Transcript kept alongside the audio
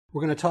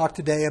We're going to talk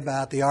today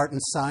about the art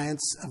and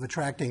science of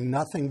attracting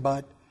nothing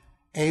but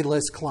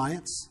A-list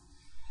clients.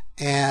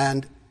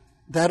 And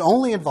that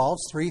only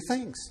involves three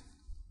things.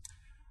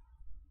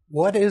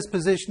 What is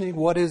positioning,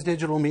 what is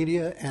digital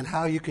media, and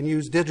how you can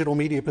use digital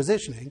media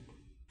positioning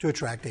to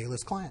attract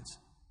A-list clients.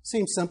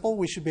 Seems simple.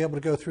 We should be able to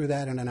go through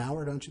that in an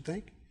hour, don't you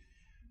think?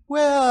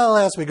 Well,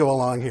 as we go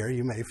along here,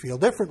 you may feel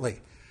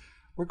differently.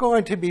 We're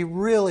going to be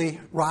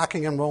really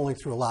rocking and rolling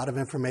through a lot of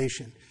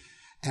information.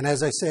 And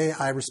as I say,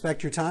 I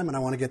respect your time and I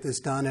want to get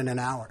this done in an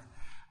hour.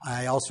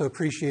 I also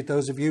appreciate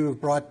those of you who've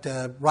brought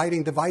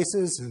writing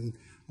devices and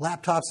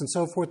laptops and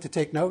so forth to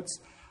take notes.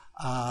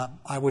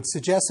 I would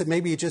suggest that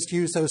maybe you just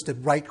use those to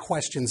write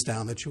questions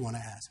down that you want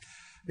to ask.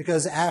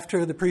 Because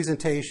after the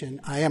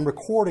presentation, I am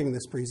recording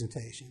this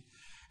presentation.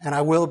 And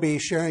I will be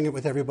sharing it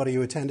with everybody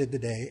who attended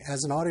today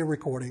as an audio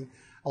recording.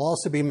 I'll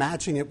also be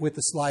matching it with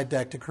the slide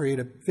deck to create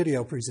a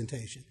video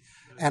presentation.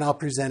 And I'll be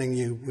presenting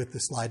you with the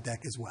slide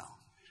deck as well.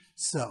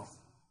 So,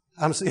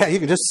 yeah, you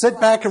can just sit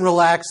back and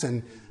relax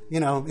and,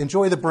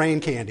 enjoy the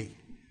brain candy.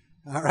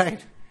 All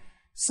right?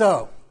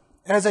 So,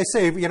 as I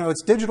say,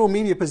 it's digital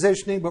media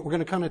positioning, but we're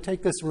going to kind of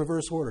take this in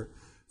reverse order.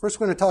 First,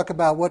 we're going to talk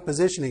about what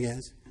positioning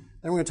is.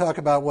 Then we're going to talk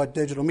about what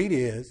digital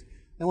media is.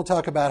 Then we'll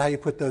talk about how you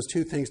put those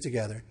two things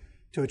together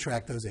to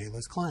attract those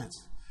A-list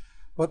clients.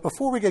 But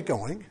before we get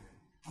going,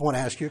 I want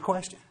to ask you a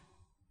question.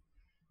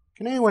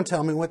 Can anyone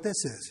tell me what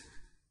this is?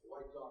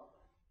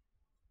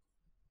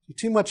 You're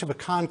too much of a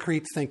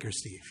concrete thinker,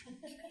 Steve.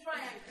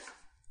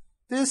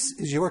 This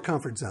is your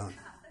comfort zone.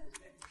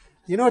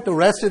 You know what the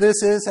rest of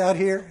this is out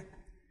here?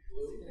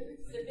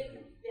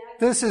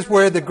 This is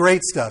where the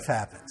great stuff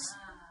happens.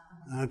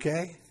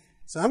 Okay?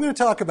 So I'm going to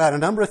talk about a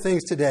number of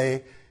things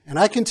today, and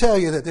I can tell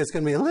you that there's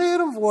going to be a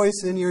little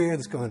voice in your ear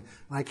that's going,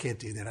 I can't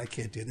do that, I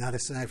can't do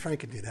that. Now,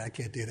 Frank can do that, I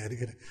can't do that.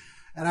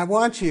 And I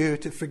want you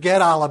to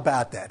forget all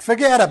about that.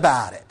 Forget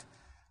about it.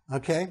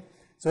 Okay?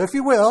 So if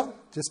you will,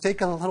 just take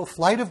a little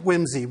flight of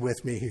whimsy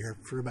with me here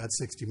for about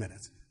 60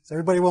 minutes. Is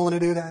everybody willing to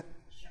do that?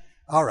 Sure.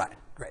 All right,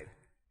 great.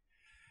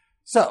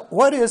 So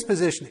what is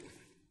positioning?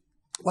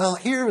 Well,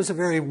 here is a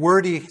very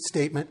wordy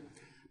statement.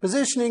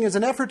 Positioning is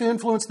an effort to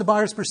influence the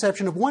buyer's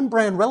perception of one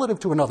brand relative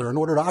to another in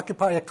order to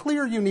occupy a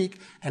clear, unique,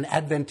 and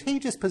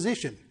advantageous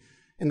position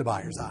in the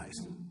buyer's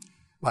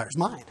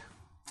mind.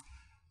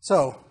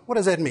 So, what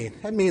does that mean?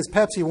 That means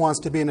Pepsi wants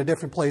to be in a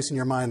different place in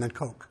your mind than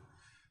Coke.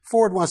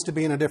 Ford wants to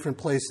be in a different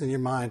place in your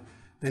mind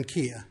than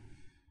Kia.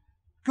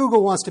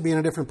 Google wants to be in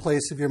a different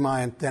place of your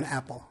mind than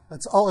Apple.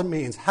 That's all it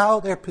means, how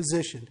they're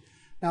positioned.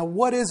 Now,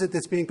 what is it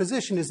that's being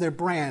positioned is their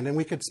brand, and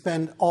we could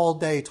spend all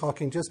day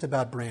talking just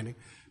about branding.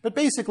 But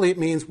basically, it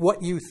means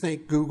what you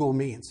think Google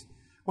means.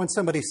 When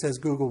somebody says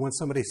Google, when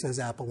somebody says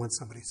Apple, when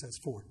somebody says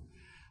Ford.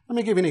 Let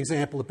me give you an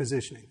example of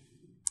positioning.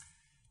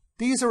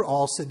 These are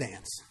all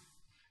sedans.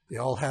 They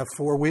all have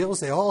four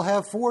wheels. They all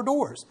have four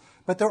doors.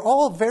 But they're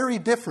all very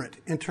different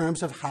in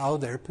terms of how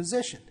they're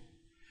positioned.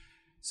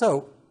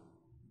 So,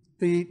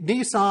 the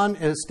Nissan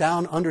is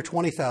down under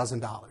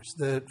 $20,000.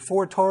 The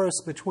Ford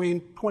Taurus between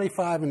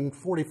 $25,000 and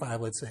 $45,000,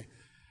 let's say.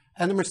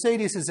 And the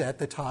Mercedes is at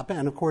the top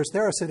end. Of course,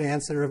 there are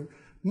sedans that are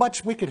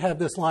we could have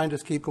this line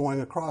just keep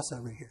going across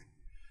over here.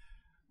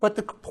 But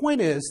the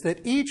point is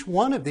that each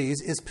one of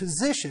these is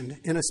positioned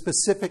in a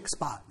specific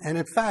spot. And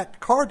in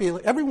fact,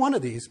 every one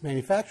of these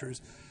manufacturers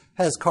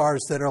has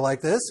cars that are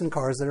like this and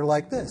cars that are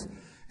like this.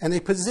 And they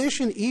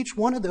position each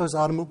one of those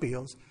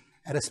automobiles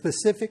at a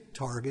specific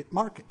target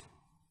market.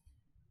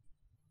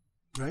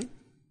 Right?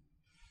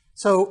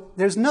 So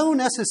there's no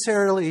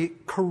necessarily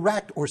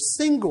correct or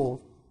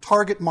single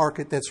target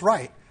market that's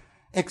right,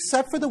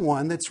 except for the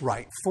one that's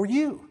right for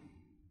you.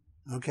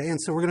 Okay,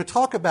 and so we're going to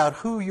talk about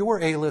who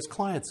your A-list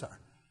clients are.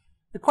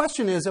 The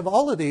question is, of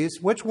all of these,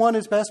 which one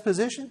is best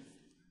positioned?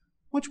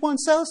 Which one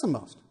sells the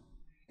most?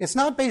 It's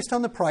not based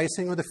on the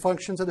pricing or the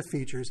functions or the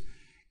features.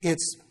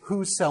 It's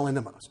who's selling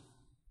the most.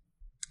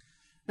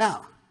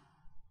 Now,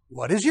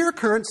 what is your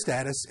current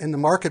status in the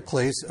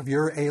marketplace of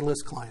your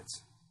A-list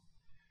clients?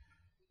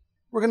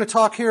 We're going to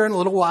talk here in a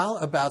little while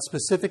about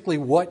specifically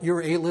what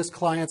your A-list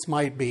clients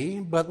might be,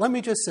 but let me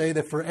just say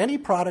that for any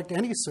product,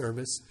 any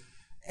service,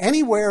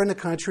 anywhere in the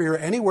country or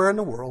anywhere in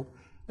the world,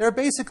 there are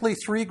basically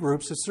three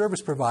groups of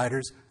service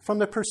providers from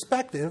the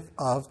perspective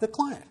of the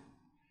client.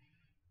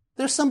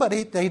 There's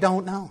somebody they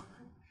don't know.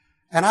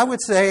 And I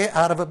would say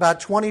out of about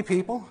 20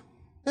 people,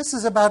 this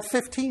is about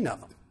 15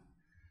 of them.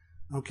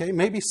 Okay,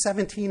 maybe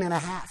 17 and a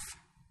half.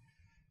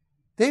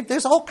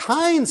 There's all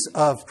kinds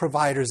of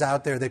providers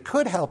out there that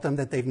could help them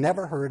that they've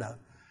never heard of.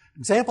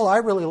 Example I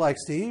really like,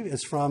 Steve,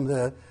 is from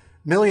the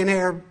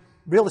Millionaire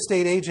Real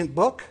Estate Agent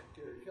book.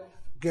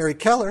 Gary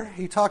Keller,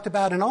 he talked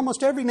about in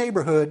almost every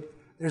neighborhood,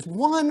 there's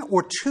one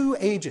or two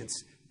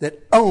agents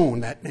that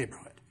own that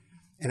neighborhood.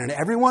 And in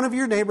every one of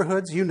your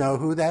neighborhoods, you know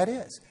who that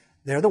is.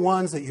 They're the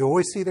ones that you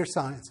always see their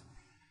signs.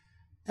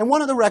 And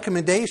one of the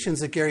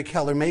recommendations that Gary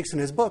Keller makes in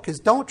his book is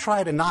don't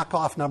try to knock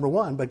off number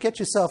one, but get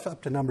yourself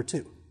up to number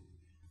two.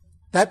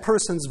 That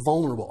person's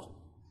vulnerable.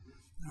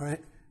 All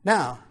right?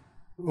 Now,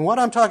 what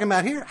I'm talking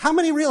about here, how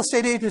many real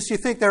estate agents do you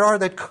think there are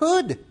that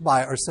could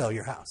buy or sell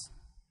your house?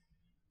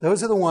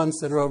 Those are the ones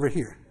that are over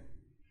here.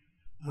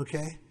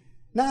 Okay?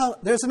 Now,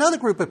 there's another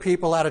group of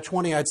people out of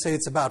 20, I'd say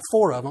it's about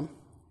 4 of them,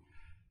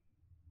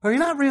 who you're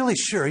not really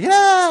sure. Yeah,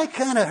 I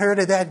kind of heard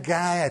of that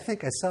guy. I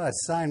think I saw a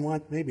sign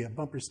once, maybe a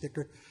bumper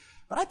sticker.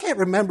 But I can't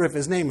remember if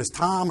his name is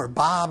Tom or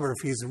Bob or if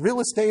he's a real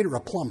estate or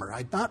a plumber.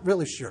 I'm not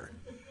really sure.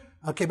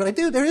 Okay, but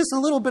there is a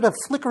little bit of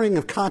flickering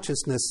of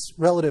consciousness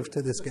relative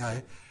to this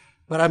guy,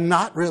 but I'm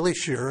not really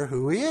sure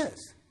who he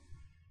is.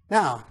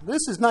 Now,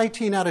 this is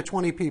 19 out of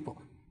 20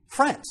 people.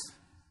 Friends,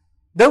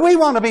 do we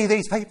want to be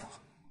these people?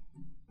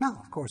 No,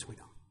 of course we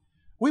don't.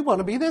 We want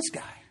to be this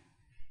guy.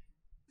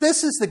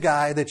 This is the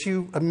guy that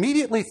you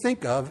immediately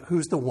think of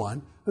who's the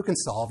one who can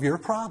solve your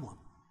problem,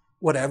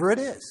 whatever it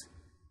is.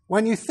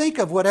 When you think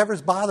of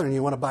whatever's bothering you,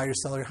 you want to buy or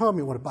sell your home,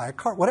 you want to buy a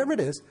car, whatever it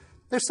is,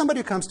 there's somebody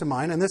who comes to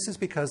mind, and this is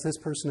because this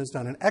person has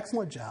done an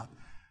excellent job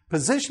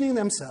positioning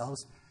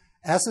themselves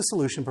as a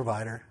solution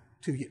provider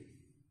to you.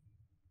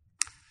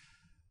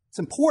 It's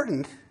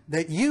important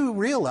that you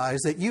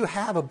realize that you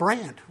have a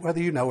brand,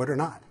 whether you know it or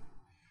not,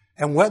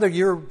 and whether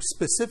you're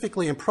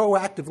specifically and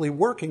proactively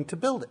working to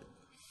build it.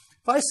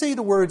 If I say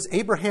the words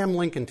Abraham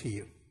Lincoln to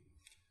you,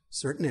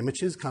 certain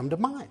images come to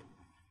mind.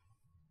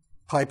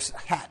 Pipes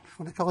hat,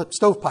 what do they call it?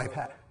 Stovepipe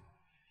hat.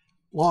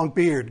 Long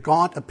beard,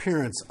 gaunt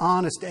appearance,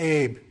 honest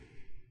Abe,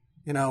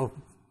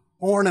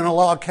 born in a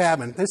log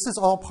cabin. This is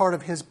all part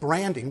of his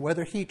branding,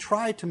 whether he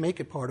tried to make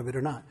it part of it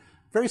or not.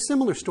 Very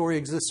similar story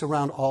exists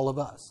around all of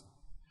us.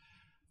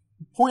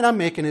 The point I'm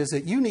making is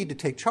that you need to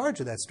take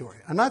charge of that story.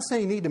 I'm not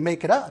saying you need to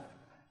make it up.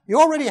 You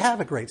already have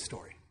a great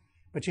story,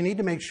 but you need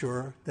to make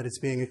sure that it's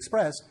being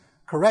expressed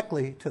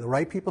correctly to the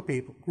right group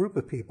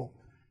of people,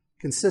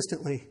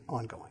 consistently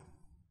ongoing.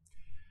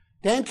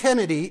 Dan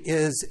Kennedy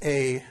is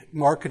a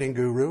marketing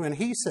guru, and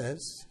he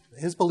says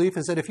his belief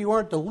is that if you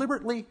aren't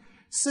deliberately,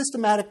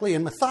 systematically,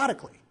 and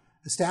methodically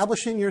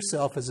establishing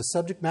yourself as a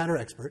subject matter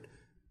expert,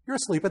 you're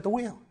asleep at the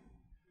wheel,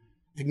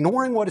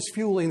 ignoring what is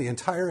fueling the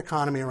entire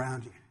economy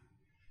around you.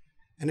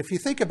 And if you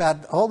think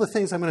about all the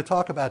things I'm going to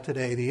talk about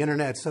today, the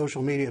internet,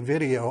 social media,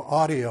 video,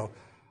 audio,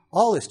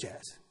 all this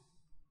jazz,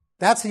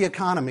 that's the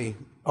economy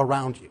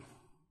around you.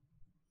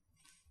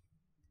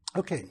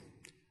 Okay.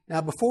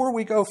 Now, before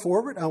we go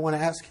forward, I want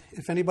to ask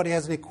if anybody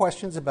has any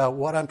questions about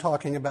what I'm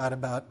talking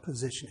about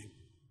positioning.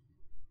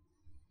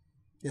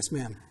 Yes,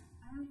 ma'am.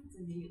 I don't know if it's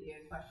immediately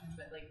a question,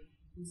 but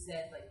you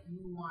said, you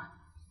want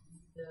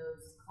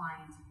those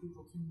clients and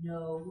people to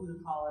know who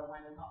to call or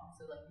when to call.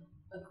 So,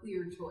 a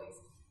clear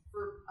choice.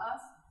 For us,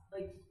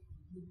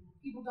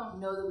 people don't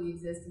know that we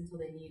exist until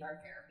they need our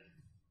therapy.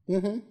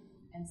 Mm-hmm.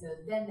 And so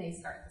then they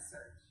start the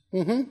search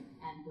and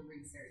the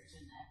research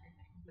and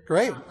everything. But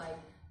great. It's not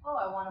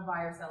I want to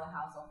buy or sell a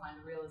house, I'll find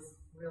a real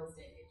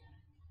estate agent.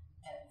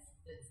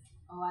 It's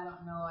I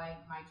don't know,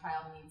 my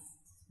child needs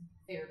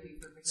therapy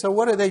for. So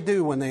what do they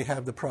do when they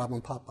have the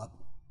problem pop up?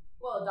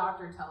 Well, a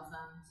doctor tells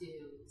them to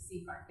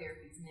seek our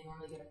therapies, and they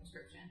normally get a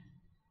prescription.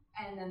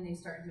 And then they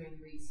start doing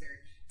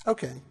research.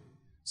 Okay.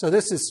 So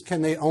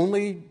can they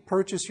only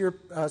purchase your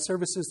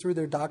services through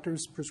their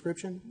doctor's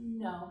prescription?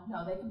 No,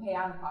 they can pay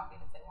out of pocket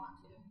if they want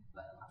to.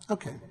 But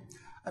okay.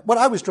 What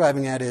I was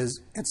driving at is,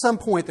 at some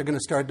point, they're going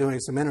to start doing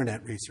some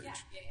internet research.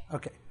 Yeah.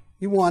 Okay.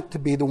 You want to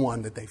be the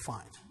one that they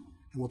find.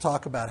 And we'll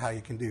talk about how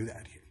you can do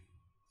that here.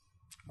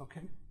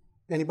 Okay.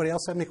 Anybody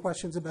else have any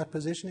questions about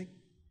positioning?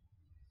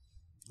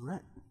 All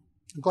right.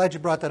 I'm glad you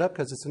brought that up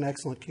because it's an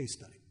excellent case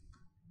study.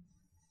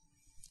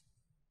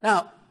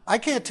 Now, I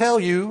can't tell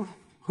you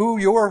who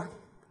your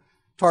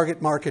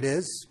target market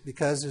is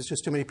because there's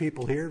just too many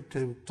people here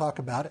to talk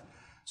about it.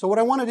 So what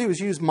I want to do is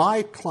use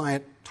my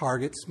client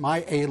targets,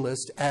 my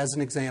A-list, as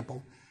an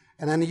example.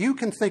 And then you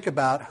can think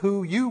about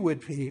who you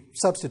would be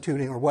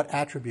substituting or what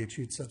attributes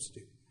you'd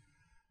substitute.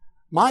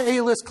 My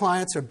A-list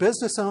clients are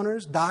business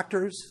owners,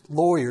 doctors,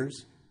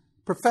 lawyers,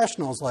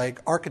 professionals like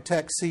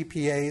architects,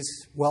 CPAs,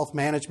 wealth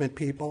management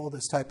people,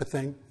 this type of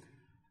thing,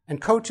 and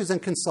coaches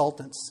and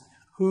consultants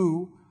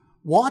who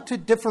want to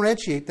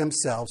differentiate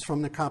themselves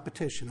from the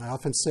competition. I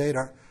often say at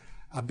our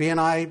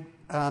BNI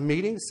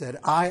meetings that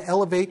I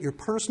elevate your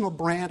personal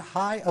brand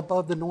high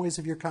above the noise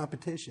of your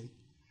competition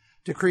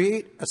to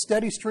create a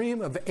steady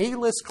stream of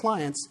A-list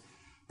clients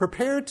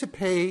prepared to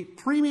pay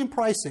premium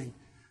pricing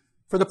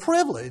for the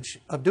privilege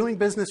of doing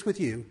business with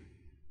you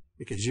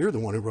because you're the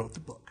one who wrote the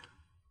book.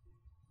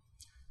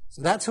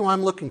 So that's who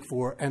I'm looking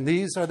for, and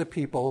these are the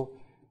people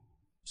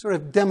sort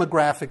of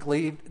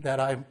demographically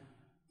that I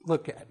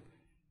look at.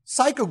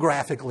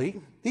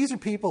 Psychographically, these are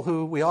people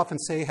who we often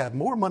say have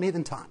more money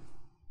than time.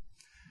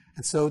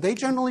 And so they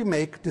generally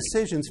make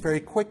decisions very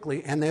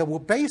quickly, and they will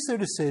base their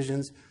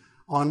decisions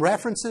on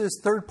references,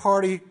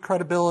 third-party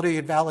credibility,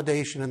 and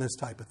validation, and this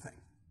type of thing.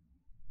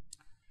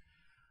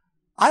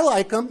 I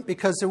like them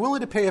because they're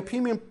willing to pay a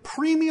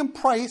premium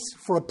price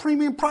for a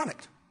premium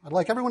product. I'd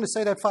like everyone to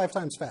say that 5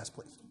 times fast,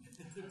 please.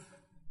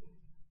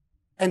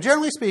 And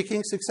generally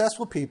speaking,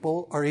 successful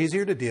people are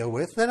easier to deal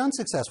with than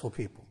unsuccessful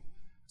people.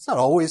 It's not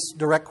always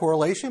direct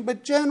correlation,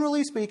 but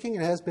generally speaking,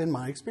 it has been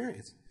my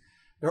experience.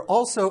 They're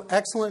also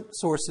excellent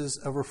sources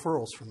of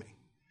referrals for me.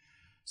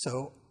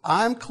 So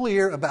I'm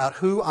clear about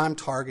who I'm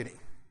targeting.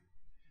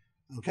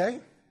 Okay?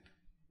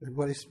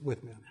 Everybody's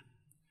with me on that.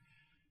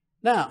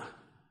 Now,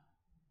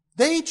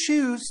 they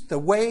choose the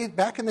way,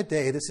 back in the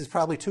day, this is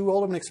probably too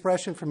old of an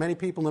expression for many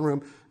people in the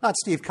room, not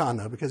Steve Kahn,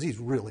 though, because he's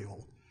really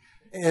old,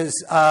 is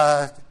We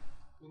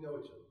know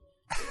each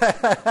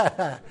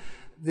other.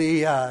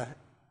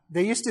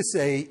 They used to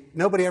say,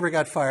 nobody ever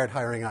got fired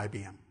hiring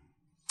IBM.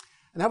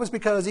 And that was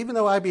because even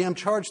though IBM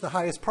charged the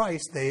highest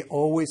price, they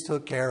always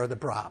took care of the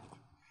problem.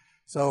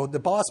 So the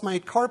boss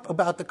might carp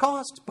about the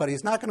cost, but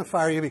he's not going to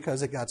fire you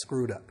because it got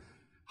screwed up.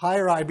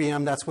 Hire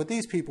IBM, that's what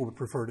these people would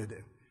prefer to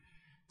do.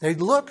 They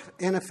look,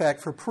 in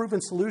effect, for proven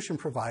solution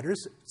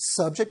providers,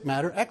 subject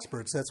matter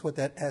experts. That's what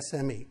that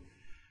SME.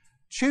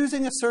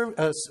 Choosing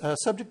a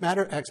subject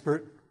matter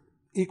expert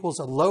equals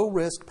a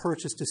low-risk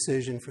purchase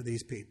decision for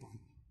these people.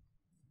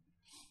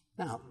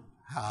 Now,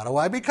 how do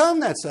I become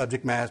that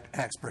subject matter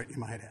expert, you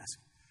might ask?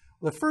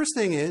 Well, the first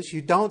thing is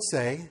you don't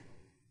say,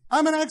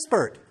 I'm an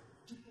expert.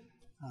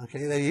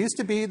 Okay, that used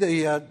to be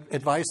the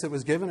advice that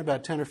was given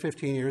about 10 or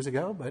 15 years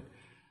ago, but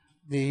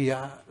the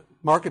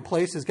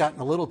marketplace has gotten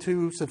a little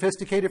too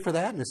sophisticated for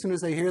that, and as soon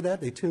as they hear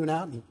that, they tune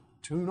out and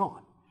tune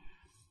on.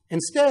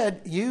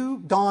 Instead,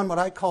 you don what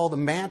I call the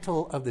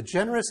mantle of the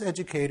generous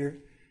educator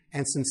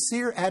and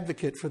sincere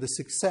advocate for the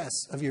success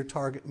of your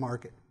target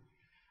market.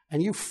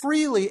 And you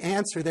freely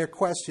answer their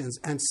questions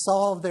and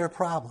solve their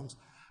problems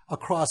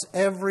across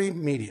every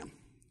medium.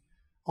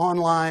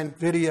 Online,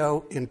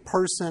 video, in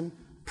person,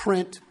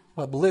 print,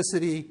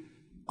 publicity,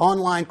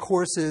 online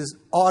courses,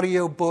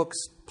 audio books,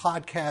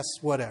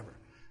 podcasts, whatever.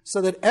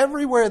 So that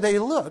everywhere they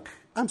look,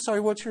 I'm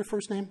sorry, what's your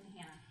first name?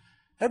 Hannah.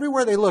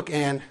 Everywhere they look,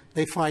 Ann,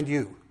 they find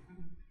you.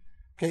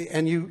 Okay,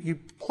 and you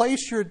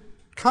place your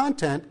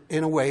content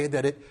in a way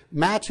that it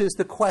matches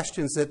the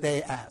questions that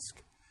they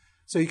ask.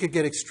 So you could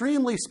get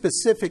extremely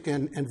specific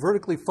and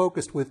vertically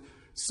focused with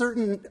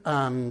certain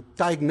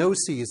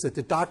diagnoses that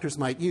the doctors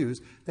might use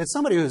that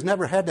somebody who's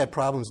never had that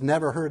problem has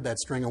never heard that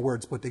string of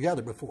words put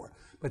together before.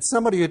 But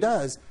somebody who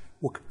does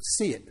will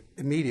see it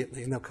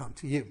immediately and they'll come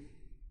to you.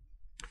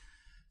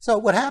 So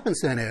what happens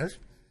then is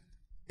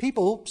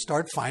people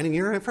start finding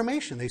your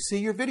information. They see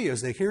your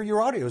videos, they hear your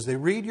audios, they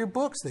read your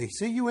books, they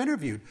see you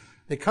interviewed,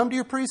 they come to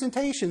your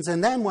presentations,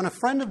 and then when a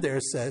friend of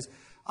theirs says,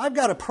 I've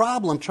got a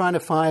problem trying to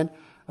find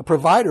a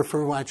provider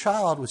for my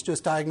child who was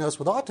just diagnosed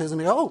with autism,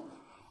 they go, oh,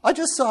 I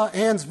just saw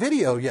Ann's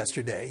video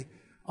yesterday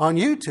on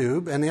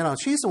YouTube, and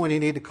she's the one you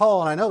need to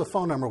call, and I know the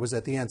phone number was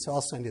at the end, so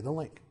I'll send you the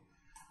link.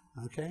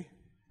 Okay?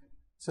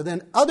 So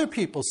then other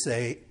people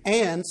say,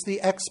 Ann's the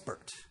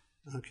expert.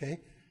 Okay?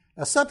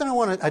 Now, something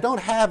I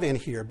don't have in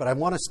here, but I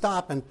want to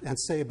stop and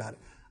say about it.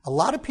 A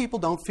lot of people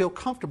don't feel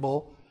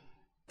comfortable.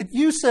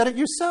 You said it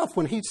yourself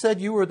when he said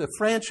you were the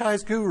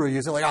franchise guru.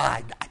 You said, like,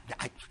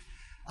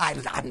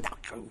 I'm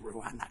not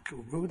guru. I'm not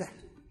guru.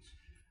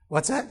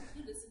 What's that?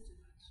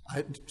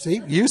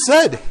 See, you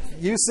said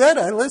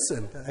I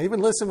listened. I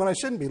even listen when I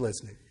shouldn't be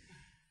listening.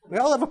 We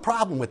all have a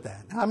problem with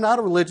that. I'm not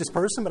a religious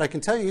person, but I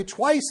can tell you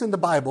twice in the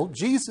Bible,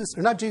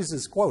 not Jesus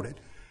is quoted,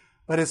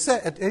 but it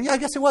said, I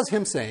guess it was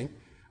him saying,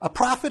 a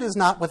prophet is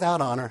not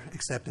without honor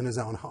except in his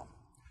own home.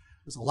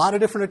 There's a lot of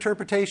different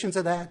interpretations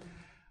of that,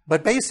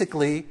 but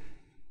basically,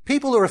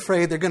 people are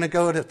afraid they're going to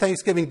go to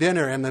Thanksgiving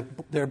dinner and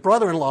their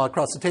brother-in-law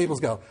across the tables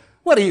go,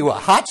 what are you, a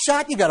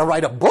hotshot? You got to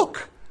write a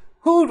book.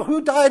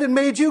 Who died and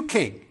made you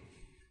king?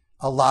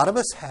 A lot of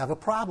us have a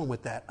problem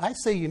with that. I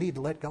say you need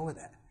to let go of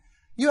that.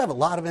 You have a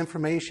lot of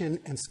information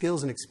and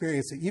skills and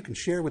experience that you can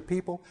share with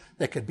people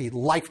that could be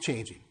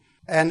life-changing.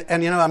 And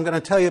I'm going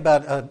to tell you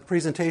about a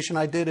presentation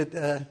I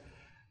did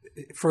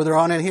further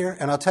on in here,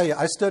 and I'll tell you,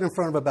 I stood in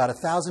front of about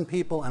 1,000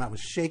 people, and I was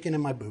shaking in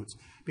my boots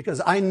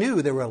because I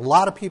knew there were a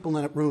lot of people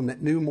in that room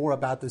that knew more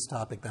about this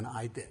topic than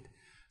I did.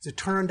 As it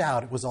turned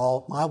out, it was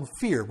all, my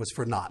fear was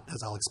for naught,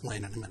 as I'll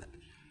explain in a minute.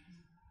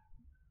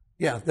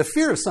 Yeah, the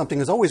fear of something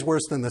is always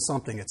worse than the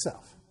something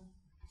itself.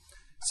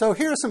 So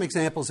here are some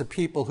examples of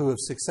people who have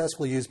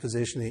successfully used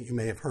positioning that you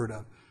may have heard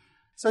of.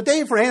 So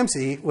Dave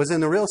Ramsey was in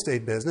the real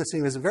estate business.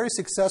 He was a very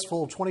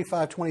successful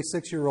 25,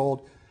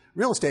 26-year-old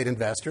real estate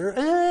investor.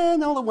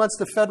 And all at once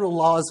the federal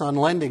laws on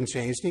lending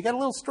changed. And he got a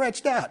little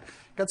stretched out.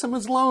 Got some of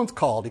his loans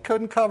called. He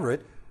couldn't cover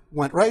it.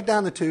 Went right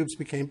down the tubes,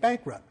 became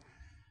bankrupt.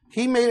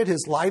 He made it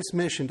his life's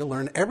mission to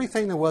learn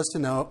everything there was to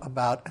know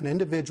about an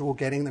individual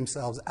getting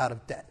themselves out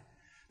of debt.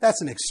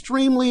 That's an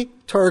extremely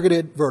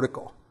targeted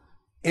vertical.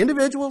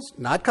 Individuals,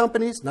 not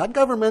companies, not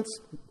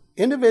governments,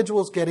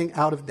 individuals getting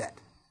out of debt,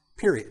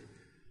 period.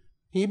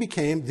 He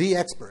became the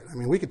expert. I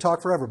mean, we could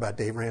talk forever about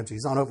Dave Ramsey.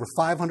 He's on over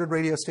 500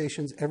 radio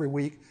stations every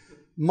week,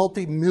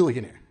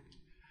 multi-millionaire.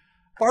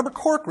 Barbara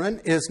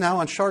Corcoran is now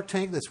on Shark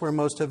Tank. That's where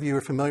most of you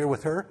are familiar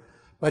with her.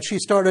 But she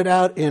started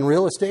out in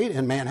real estate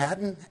in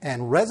Manhattan,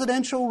 and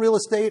residential real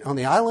estate on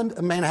the island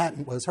of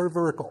Manhattan was her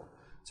vertical.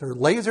 It's her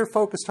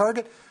laser-focused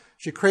target.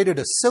 She created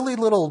a silly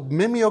little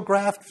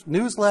mimeographed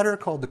newsletter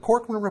called the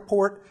Corcoran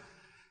Report,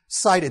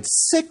 cited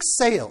 6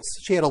 sales.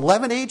 She had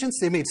 11 agents.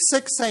 They made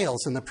 6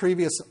 sales in the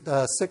previous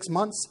 6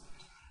 months.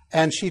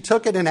 And she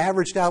took it and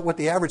averaged out what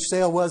the average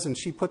sale was, and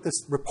she put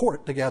this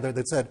report together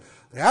that said,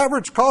 the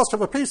average cost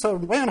of a piece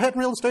of Manhattan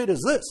real estate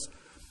is this.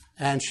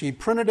 And she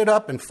printed it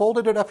up and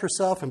folded it up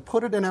herself and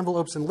put it in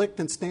envelopes and licked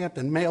and stamped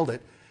and mailed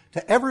it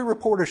to every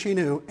reporter she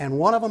knew, and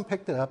one of them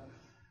picked it up,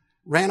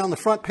 ran on the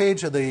front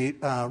page of the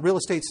real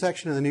estate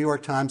section of the New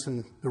York Times,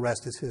 and the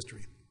rest is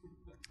history.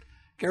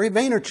 Gary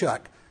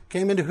Vaynerchuk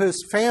came into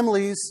his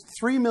family's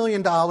 $3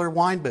 million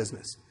wine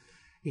business.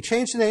 He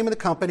changed the name of the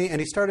company, and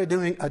he started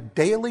doing a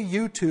daily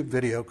YouTube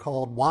video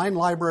called Wine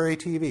Library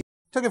TV.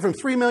 Took it from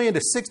 $3 million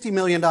to $60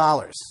 million.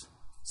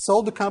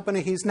 Sold the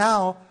company. He's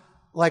now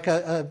like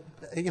a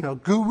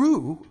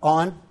guru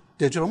on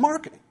digital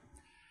marketing.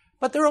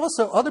 But there are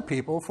also other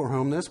people for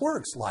whom this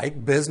works,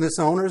 like business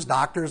owners,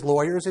 doctors,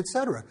 lawyers,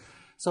 etc.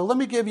 So let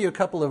me give you a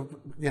couple of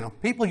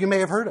people you may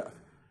have heard of.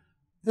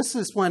 This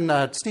is when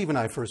Steve and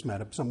I first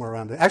met up somewhere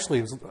around. Actually,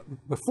 it was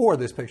before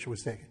this picture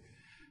was taken.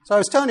 So I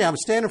was telling you, I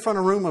was standing in front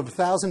of a room of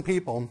 1,000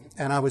 people,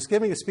 and I was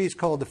giving a speech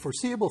called The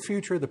Foreseeable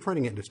Future of the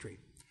Printing Industry.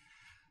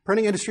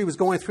 Printing industry was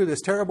going through this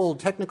terrible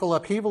technical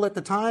upheaval at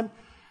the time,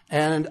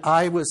 and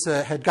I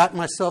had gotten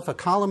myself a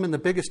column in the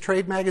biggest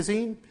trade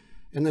magazine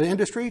in the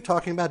industry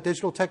talking about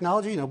digital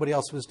technology. Nobody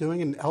else was doing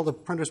it, and all the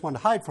printers wanted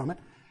to hide from it.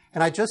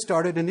 And I just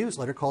started a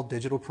newsletter called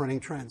Digital Printing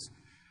Trends.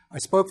 I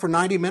spoke for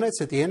 90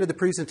 minutes. At the end of the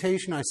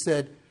presentation, I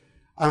said,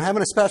 I'm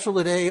having a special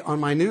today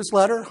on my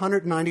newsletter,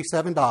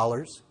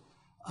 $197.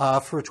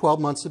 For a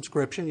 12-month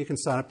subscription. You can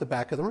sign up at the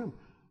back of the room.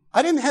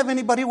 I didn't have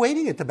anybody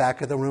waiting at the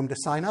back of the room to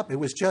sign up. It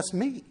was just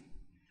me.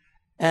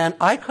 And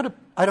I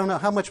don't know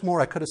how much more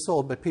I could have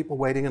sold, but people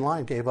waiting in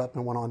line gave up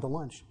and went on to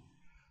lunch.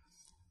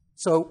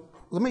 So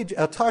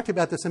I'll talk to you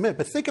about this in a minute,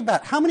 but think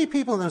about how many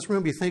people in this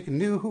room do you think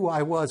knew who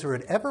I was or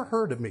had ever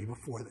heard of me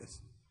before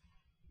this?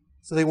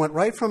 So they went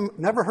right from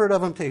never heard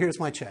of him to here's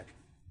my check.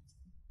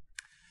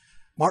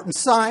 Martin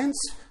Sines,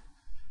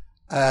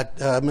 at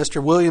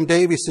Mr. William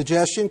Davies'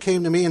 suggestion,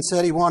 came to me and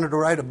said he wanted to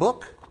write a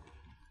book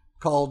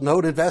called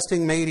Note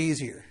Investing Made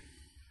Easier.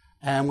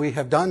 And we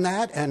have done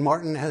that, and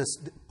Martin has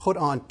put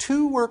on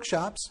 2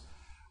 workshops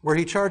where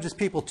he charges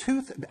people,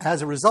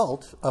 as a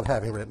result of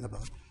having written the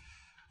book,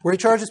 where he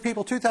charges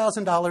people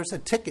 $2,000 a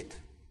ticket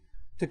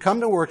to come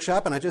to a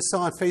workshop. And I just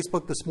saw on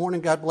Facebook this morning,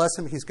 God bless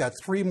him, he's got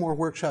 3 more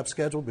workshops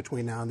scheduled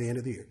between now and the end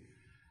of the year.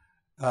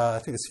 I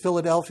think it's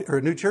Philadelphia,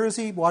 or New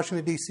Jersey,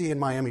 Washington, D.C., and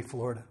Miami,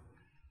 Florida.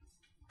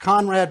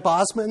 Conrad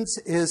Bosmans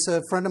is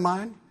a friend of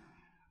mine.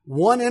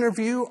 One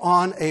interview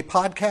on a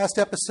podcast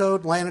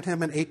episode landed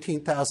him an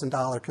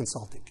 $18,000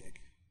 consulting gig.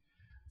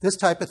 This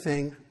type of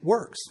thing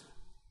works.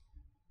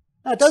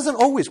 Now, it doesn't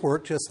always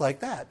work just like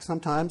that.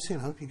 Sometimes,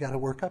 you got to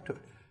work up to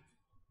it.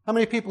 How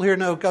many people here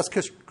know Gus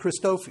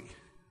Christofi?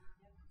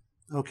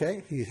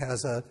 Okay, he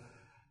has a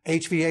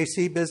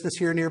HVAC business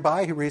here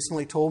nearby. He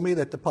recently told me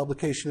that the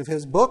publication of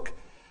his book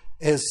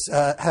has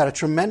had a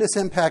tremendous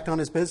impact on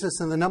his business,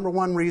 and the number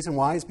one reason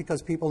why is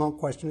because people don't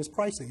question his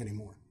pricing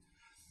anymore.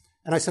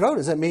 And I said,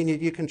 does that mean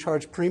you can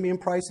charge premium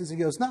prices? He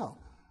goes, no.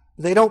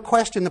 They don't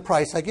question the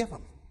price I give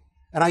them.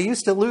 And I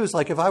used to lose,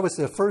 like if I was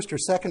the first or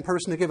second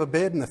person to give a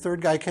bid and the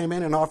third guy came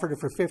in and offered it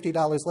for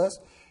 $50 less,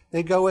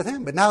 they'd go with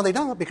him. But now they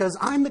don't because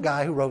I'm the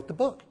guy who wrote the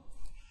book.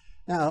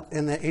 Now,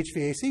 in the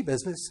HVAC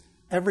business,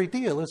 every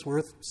deal is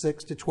worth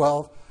 6 to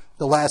 12.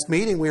 The last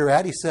meeting we were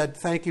at, he said,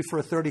 thank you for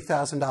a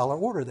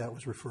 $30,000 order that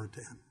was referred to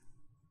him.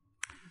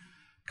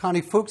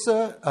 Connie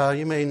Fuchsa,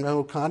 you may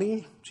know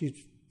Connie. She's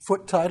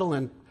foot title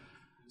in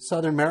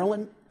Southern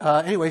Maryland.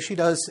 Anyway, she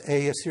does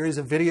a series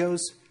of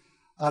videos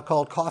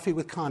called Coffee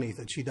with Connie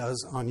that she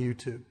does on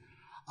YouTube.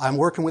 I'm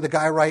working with a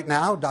guy right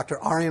now, Dr.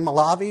 Aryan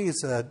Malavi.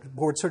 He's a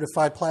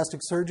board-certified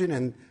plastic surgeon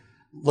in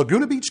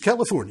Laguna Beach,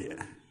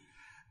 California.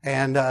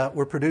 And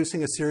we're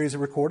producing a series of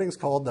recordings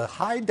called the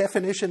High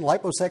Definition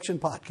Liposuction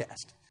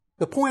Podcast.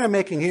 The point I'm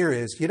making here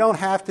is you don't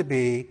have to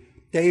be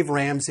Dave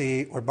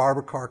Ramsey or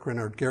Barbara Corcoran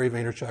or Gary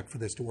Vaynerchuk for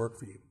this to work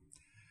for you.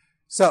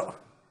 So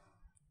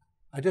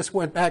I just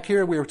went back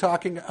here. We were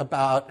talking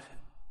about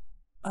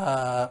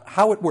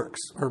how it works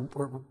or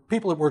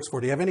people it works for.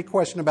 Do you have any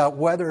question about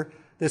whether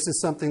this is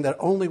something that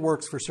only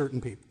works for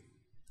certain people?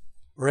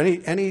 Or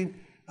any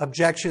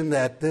objection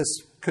that this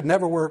could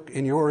never work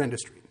in your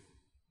industry?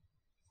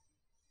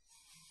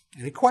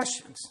 Any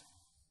questions?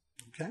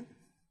 Okay.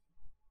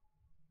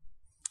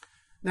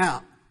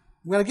 Now,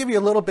 I'm going to give you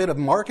a little bit of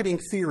marketing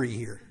theory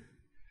here.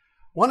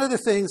 One of the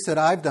things that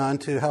I've done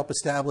to help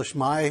establish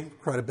my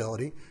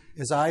credibility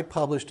is I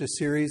published a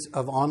series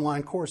of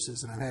online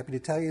courses, and I'm happy to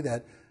tell you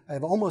that I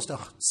have almost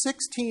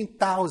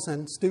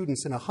 16,000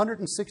 students in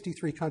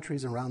 163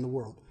 countries around the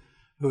world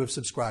who have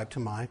subscribed to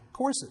my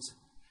courses,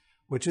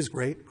 which is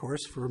great, of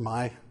course, for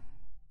my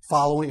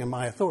following and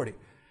my authority.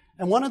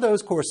 And one of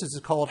those courses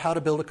is called How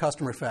to Build a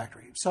Customer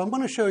Factory. So I'm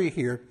going to show you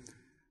here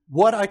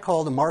what I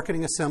call the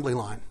marketing assembly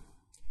line.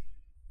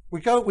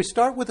 We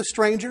start with a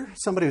stranger,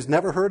 somebody who's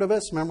never heard of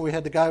us. Remember we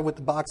had the guy with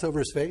the box over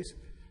his face?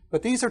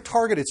 But these are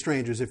targeted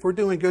strangers. If we're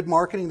doing good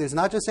marketing, there's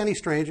not just any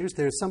strangers.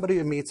 There's somebody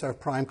who meets our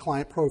prime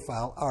client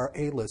profile, our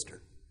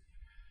A-lister.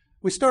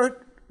 We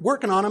start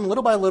working on them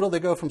little by little. They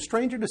go from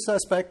stranger to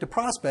suspect to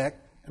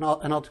prospect. and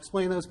I'll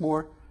explain those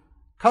more.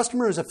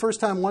 Customer is a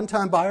first-time,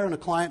 one-time buyer, and a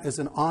client is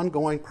an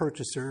ongoing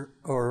purchaser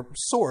or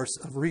source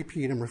of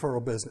repeat and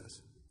referral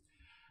business.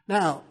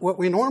 Now, what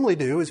we normally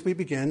do is we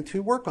begin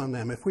to work on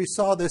them. If we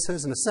saw this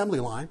as an assembly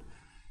line,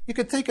 you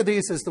could think of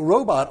these as the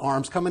robot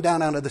arms coming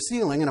down out of the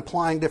ceiling and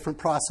applying different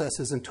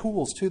processes and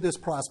tools to this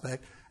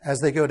prospect as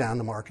they go down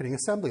the marketing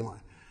assembly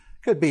line.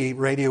 Could be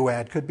radio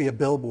ad, could be a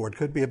billboard,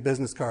 could be a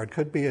business card,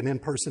 could be an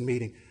in-person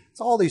meeting.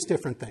 It's all these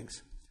different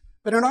things.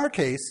 But in our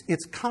case,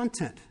 it's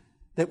content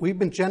that we've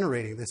been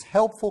generating, this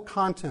helpful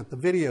content, the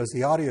videos,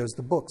 the audios,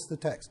 the books, the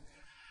text.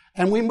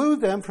 And we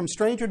move them from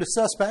stranger to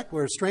suspect,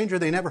 where a stranger,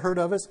 they never heard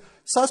of us.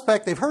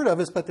 Suspect, they've heard of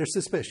us, but they're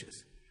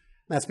suspicious.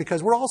 That's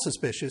because we're all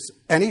suspicious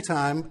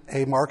anytime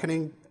a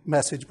marketing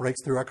message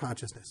breaks through our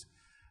consciousness.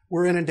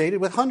 We're inundated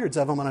with hundreds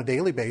of them on a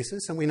daily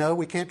basis, and we know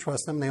we can't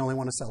trust them. They only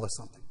want to sell us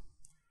something.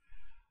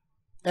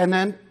 And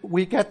then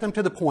we get them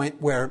to the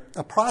point where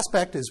a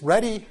prospect is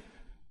ready,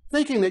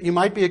 thinking that you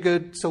might be a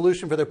good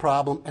solution for their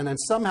problem, and then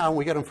somehow when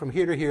we get them from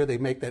here to here, they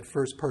make that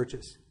first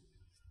purchase.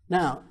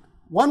 Now,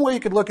 one way you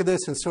could look at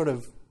this in sort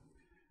of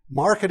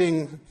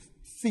marketing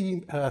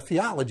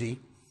theology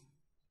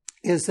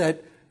is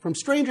that from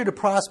stranger to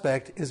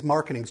prospect is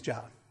marketing's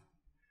job.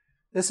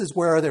 This is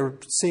where they're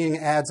seeing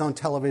ads on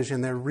television,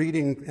 they're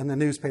reading in the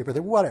newspaper,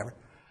 they're whatever.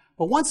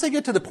 But once they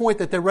get to the point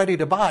that they're ready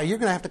to buy, you're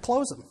going to have to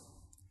close them.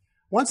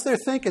 Once they're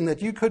thinking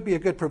that you could be a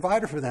good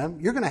provider for them,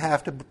 you're going to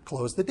have to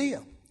close the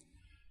deal.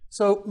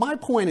 So my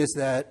point is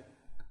that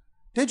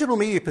digital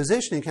media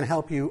positioning can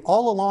help you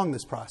all along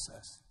this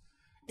process.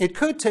 It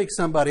could take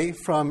somebody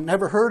from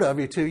never heard of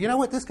you to, you know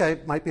what, this guy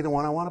might be the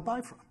one I want to buy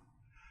from.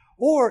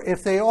 Or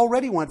if they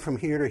already went from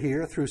here to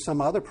here through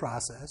some other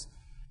process,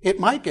 it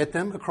might get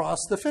them across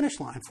the finish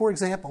line. For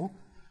example,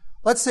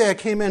 let's say I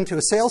came into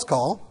a sales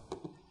call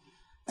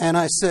and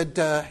I said,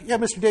 yeah,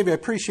 Mr. Davey, I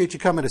appreciate you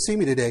coming to see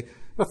me today.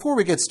 Before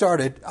we get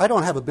started, I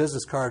don't have a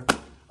business card.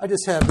 I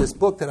just have this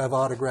book that I've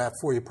autographed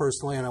for you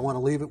personally, and I want to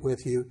leave it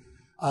with you.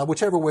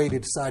 Whichever way you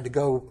decide to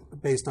go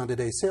based on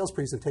today's sales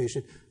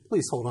presentation,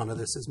 please hold on to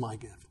this as my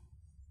gift.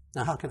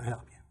 Now, how can I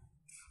help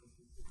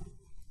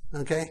you?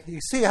 Okay, you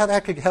see how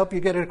that could help you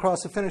get it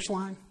across the finish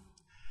line?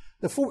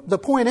 The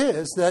point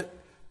is that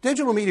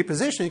digital media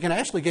positioning can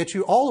actually get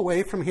you all the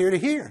way from here to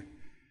here.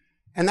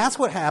 And that's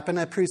what happened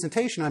at that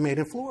presentation I made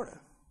in Florida.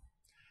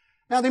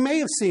 Now, they may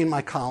have seen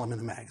my column in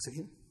the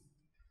magazine,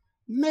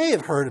 may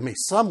have heard of me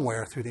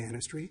somewhere through the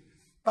industry,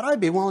 but I'd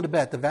be willing to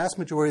bet the vast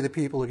majority of the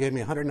people who gave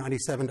me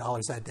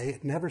 $197 that day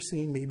had never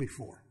seen me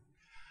before.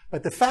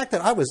 But the fact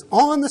that I was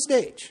on the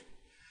stage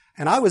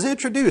and I was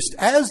introduced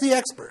as the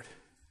expert,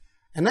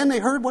 and then they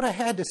heard what I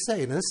had to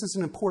say, and this is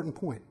an important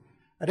point.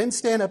 I didn't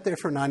stand up there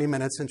for 90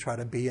 minutes and try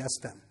to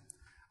BS them.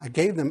 I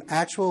gave them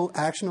actual,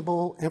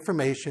 actionable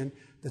information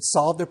that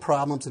solved their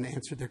problems and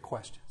answered their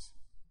questions.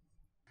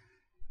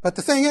 But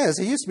the thing is,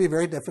 it used to be a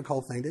very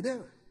difficult thing to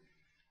do.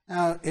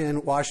 Now,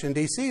 in Washington,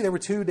 D.C., there were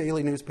two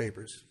daily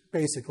newspapers,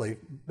 basically.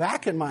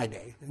 Back in my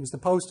day, it was the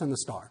Post and the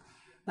Star.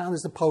 Now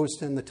there's the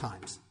Post and the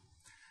Times.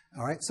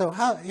 All right, so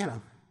how are you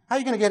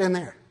going to get in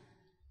there?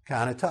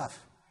 Kind of tough.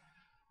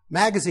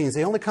 Magazines,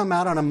 they only come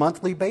out on a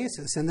monthly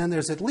basis, and then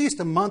there's at least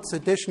a month's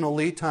additional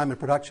lead time and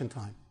production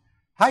time.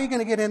 How are you going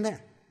to get in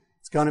there?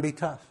 It's going to be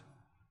tough.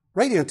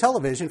 Radio and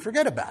television,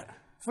 forget about it.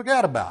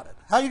 Forget about it.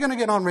 How are you going to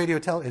get on radio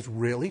and television? It's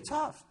really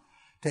tough.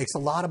 Takes a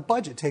lot of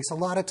budget, takes a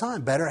lot of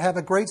time. Better have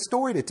a great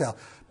story to tell.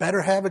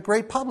 Better have a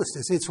great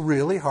publicist. It's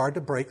really hard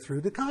to break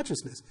through the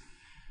consciousness.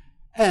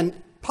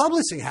 And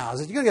publishing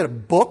houses, you're going to get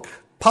a book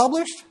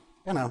published?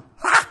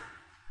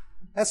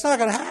 That's not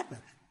going to happen.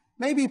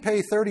 Maybe you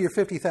pay $30,000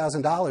 or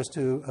 $50,000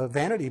 to a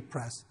vanity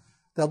press.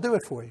 They'll do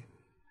it for you.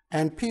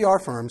 And PR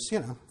firms,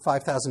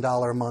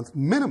 $5,000 a month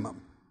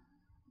minimum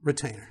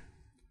retainer.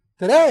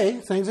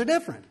 Today, things are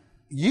different.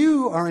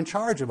 You are in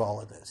charge of all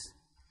of this.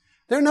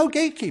 There are no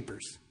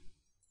gatekeepers.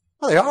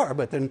 Well, they are,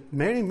 but there are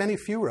many, many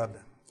fewer of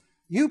them.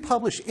 You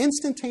publish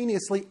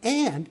instantaneously,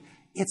 and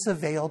it's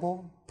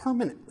available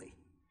permanently.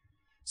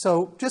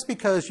 So just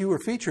because you were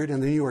featured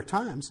in the New York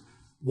Times,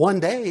 one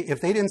day,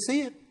 if they didn't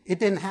see it, it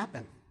didn't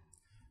happen.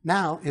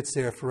 Now it's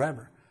there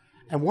forever.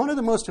 And one of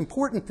the most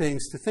important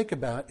things to think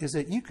about is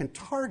that you can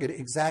target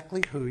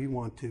exactly who you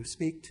want to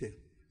speak to.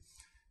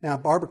 Now,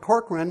 Barbara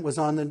Corcoran was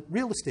on the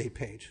real estate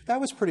page. That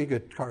was pretty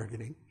good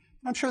targeting.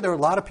 I'm sure there were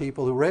a lot of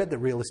people who read the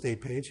real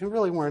estate page who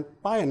really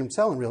weren't buying and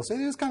selling real estate.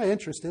 They was kind of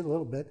interested a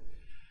little bit.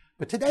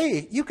 But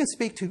today, you can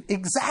speak to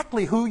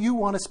exactly who you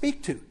want to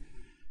speak to.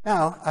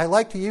 Now, I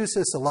like to use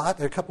this a lot.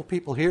 There are a couple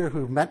people here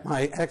who met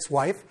my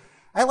ex-wife.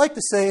 I like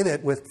to say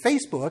that with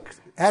Facebook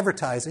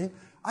advertising,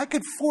 I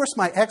could force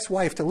my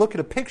ex-wife to look at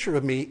a picture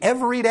of me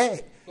every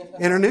day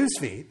in her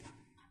newsfeed.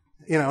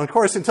 Of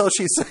course, until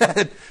she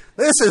said,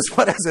 this is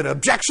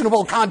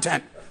objectionable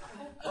content.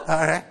 All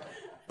right?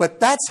 But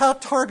that's how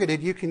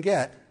targeted you can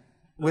get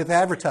with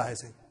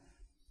advertising.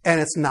 And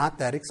it's not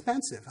that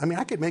expensive.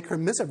 I could make her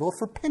miserable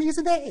for pennies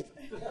a day.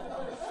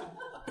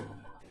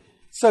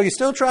 So you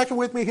still tracking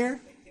with me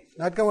here?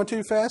 Not going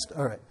too fast?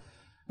 All right.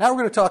 Now we're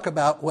going to talk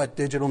about what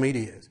digital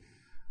media is.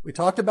 We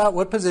talked about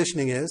what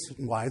positioning is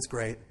and why it's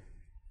great.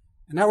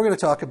 And now we're going to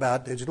talk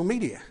about digital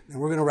media. And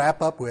we're going to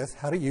wrap up with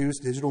how to use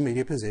digital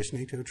media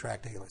positioning to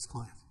attract A-list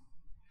clients.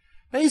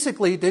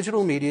 Basically,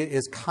 digital media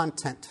is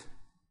content.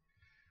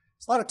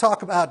 There's a lot of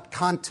talk about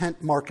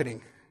content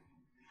marketing.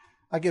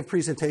 I give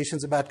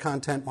presentations about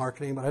content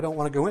marketing, but I don't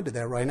want to go into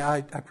that right now.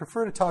 I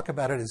prefer to talk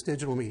about it as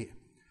digital media.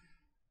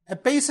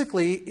 And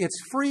basically, it's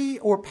free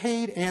or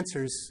paid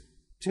answers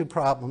to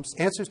problems,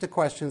 answers to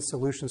questions,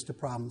 solutions to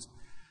problems.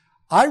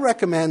 I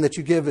recommend that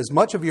you give as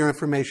much of your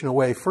information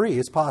away free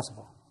as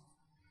possible.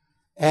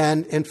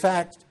 And in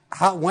fact,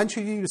 when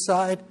should you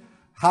decide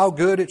how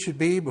good it should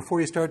be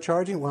before you start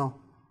charging? Well,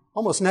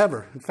 almost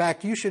never. In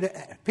fact,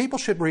 people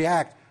should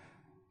react.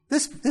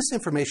 This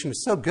information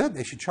is so good,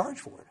 they should charge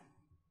for it.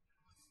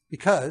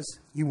 Because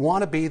you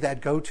want to be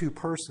that go-to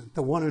person,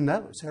 the one who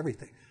knows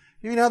everything.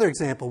 I'll give you another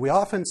example. We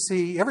often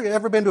see,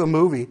 ever been to a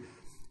movie,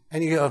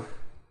 and you go,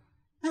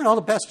 man, all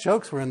the best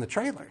jokes were in the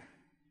trailer.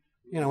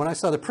 When I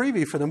saw the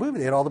preview for the movie,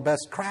 they had all the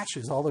best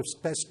crashes, all the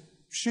best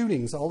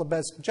shootings, all the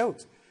best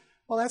jokes.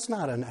 Well, that's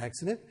not an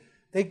accident.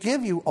 They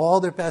give you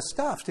all their best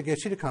stuff to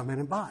get you to come in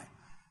and buy.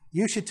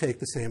 You should take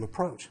the same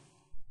approach.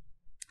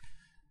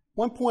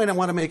 One point I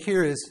want to make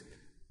here is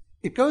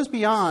it goes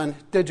beyond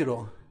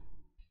digital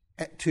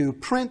to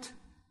print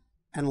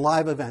and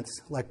live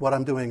events like what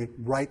I'm doing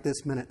right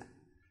this minute.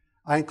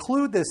 I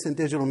include this in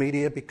digital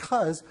media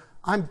because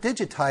I'm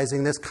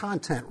digitizing this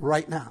content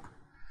right now.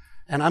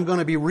 And I'm going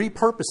to be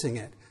repurposing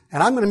it.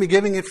 And I'm going to be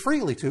giving it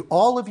freely to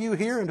all of you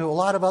here and to a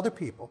lot of other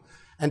people.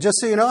 And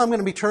just so you know, I'm going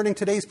to be turning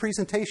today's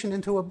presentation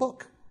into a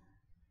book.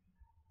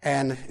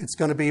 And it's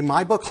going to be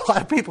my book. A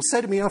lot of people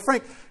say to me,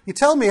 Frank, you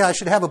tell me I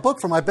should have a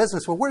book for my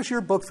business. Well, where's your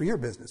book for your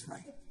business,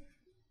 Frank?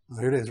 Well,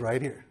 here it is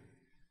right here.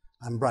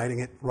 I'm writing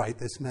it right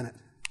this minute.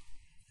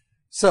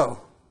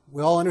 So,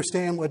 we all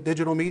understand what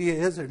digital media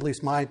is, or at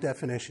least my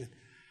definition.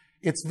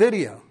 It's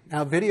video.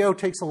 Now, video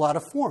takes a lot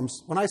of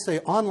forms. When I say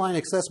online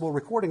accessible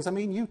recordings, I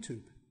mean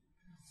YouTube.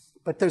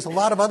 But there's a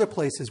lot of other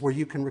places where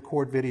you can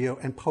record video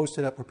and post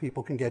it up where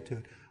people can get to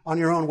it. On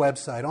your own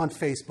website, on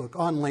Facebook,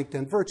 on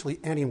LinkedIn, virtually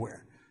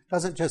anywhere.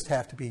 Doesn't just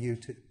have to be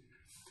YouTube.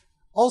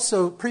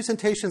 Also,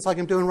 presentations like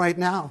I'm doing right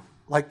now,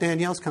 like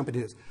Danielle's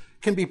company does,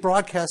 can be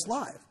broadcast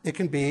live. It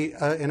can be,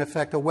 in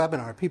effect, a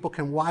webinar. People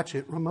can watch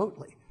it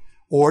remotely.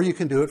 Or you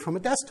can do it from a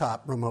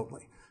desktop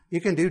remotely.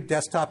 You can do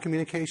desktop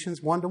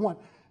communications one-to-one.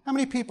 How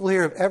many people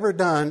here have ever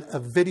done a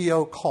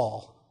video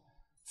call?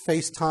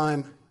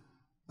 FaceTime,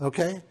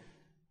 okay?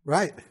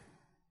 Right.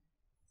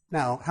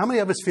 Now, how many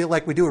of us feel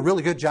like we do a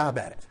really good job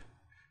at it?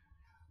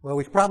 Well,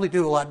 we could probably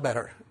do a lot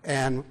better.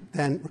 And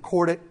then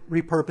record it,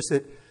 repurpose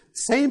it.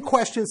 Same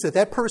questions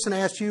that person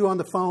asked you on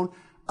the phone,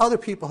 other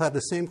people have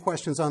the same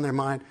questions on their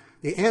mind.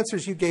 The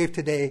answers you gave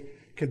today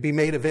can be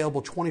made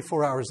available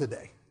 24 hours a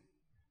day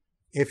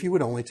if you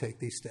would only take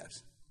these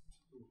steps.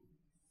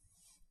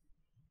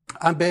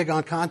 I'm big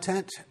on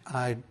content.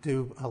 I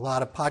do a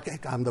lot of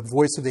podcasts. I'm the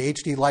voice of the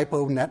HD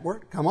Lipo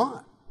Network. Come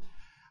on.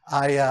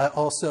 I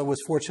also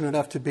was fortunate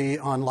enough to be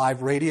on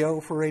live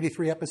radio for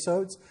 83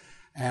 episodes,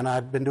 and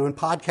I've been doing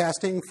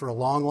podcasting for a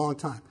long, long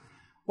time.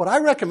 What I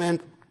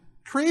recommend,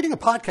 creating a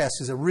podcast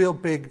is a real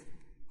big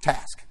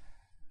task.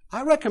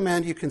 I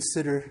recommend you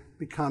consider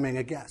becoming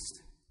a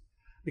guest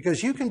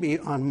because you can be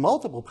on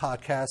multiple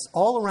podcasts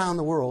all around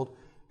the world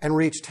and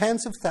reach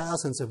tens of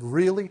thousands of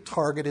really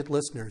targeted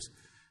listeners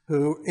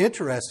who are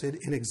interested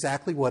in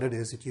exactly what it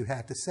is that you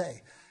have to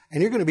say.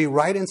 And you're going to be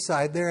right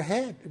inside their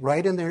head,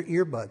 right in their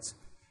earbuds,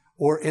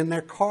 or in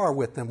their car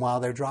with them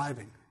while they're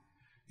driving,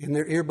 in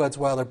their earbuds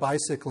while they're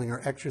bicycling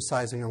or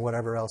exercising or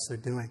whatever else they're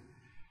doing.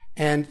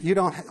 And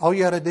all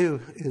you got to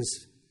do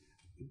is,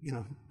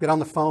 get on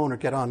the phone or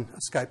get on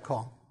a Skype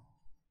call.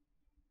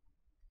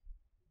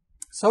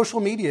 Social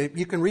media,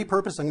 you can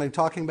repurpose. I'm going to be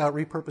talking about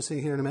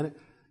repurposing here in a minute.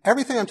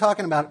 Everything I'm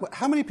talking about,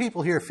 how many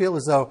people here feel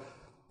as though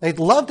they'd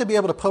love to be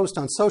able to post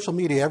on social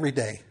media every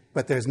day,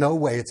 but there's no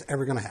way it's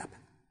ever going to happen?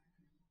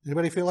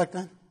 Anybody feel like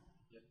that?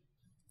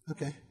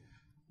 Okay.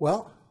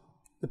 Well,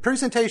 the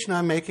presentation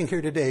I'm making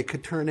here today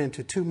could turn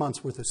into 2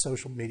 months' worth of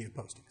social media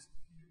postings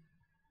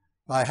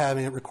by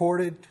having it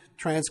recorded,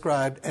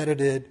 transcribed,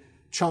 edited,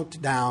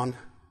 chunked down,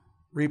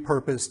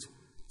 repurposed,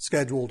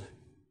 scheduled.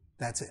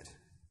 That's it.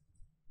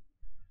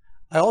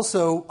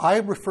 I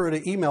refer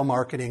to email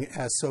marketing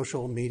as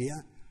social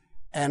media.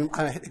 And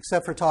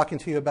except for talking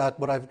to you about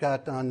what I've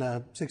got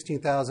on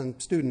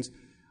 16,000 students,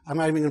 I'm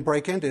not even going to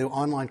break into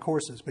online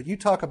courses. But you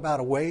talk about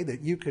a way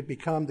that you could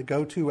become the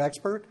go-to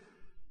expert,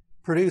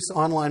 produce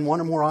one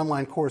or more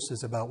online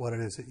courses about what it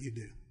is that you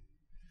do.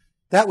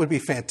 That would be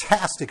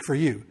fantastic for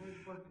you.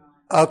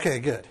 Okay,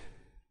 good.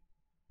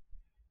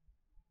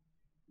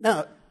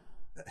 Now,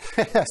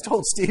 I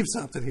told Steve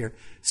something here.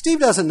 Steve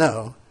doesn't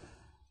know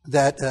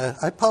that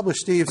I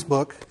published Steve's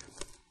book.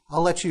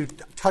 I'll let you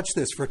touch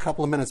this for a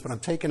couple of minutes, but I'm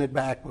taking it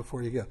back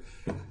before you go.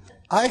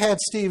 I had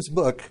Steve's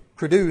book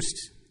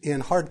produced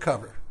in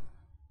hardcover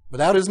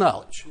without his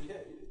knowledge.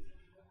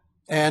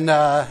 And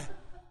how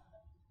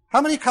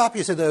many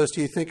copies of those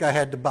do you think I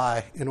had to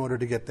buy in order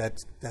to get that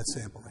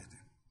sample right there?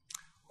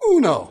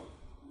 Uno.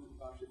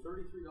 Actually,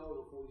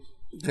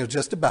 $33.40. They're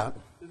just about.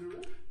 Is it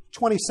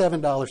really?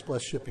 $27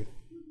 plus shipping.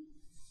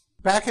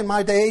 Back in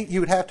my day, you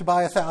would have to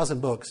buy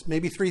 1,000 books,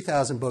 maybe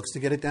 3,000 books to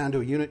get it down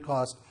to a unit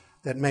cost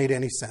that made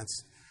any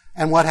sense.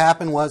 And what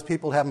happened was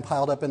people have them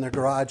piled up in their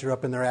garage or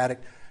up in their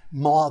attic.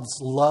 Moths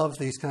love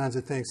these kinds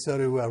of things. So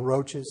do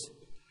roaches.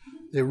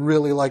 They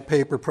really like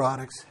paper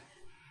products.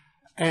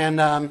 And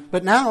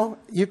but now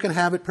you can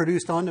have it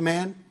produced on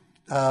demand,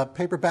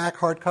 paperback,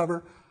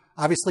 hardcover.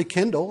 Obviously,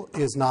 Kindle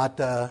is not.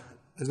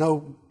 There's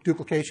no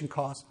duplication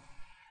cost.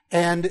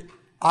 And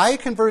I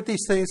convert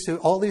these things to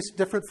all these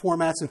different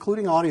formats,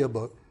 including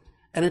audiobook.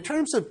 And in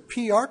terms of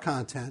PR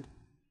content,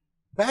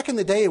 back in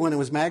the day when it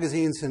was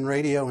magazines and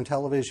radio and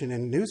television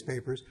and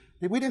newspapers,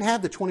 we didn't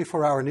have the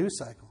 24-hour news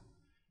cycle.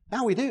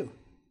 Now we do.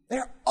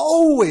 They're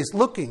always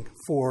looking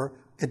for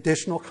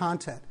additional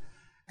content.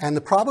 And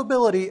the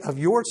probability of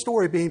your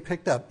story being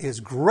picked up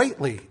is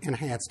greatly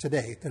enhanced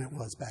today than it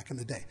was back in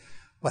the day.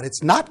 But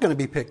it's not going to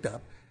be picked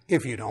up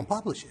if you don't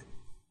publish it.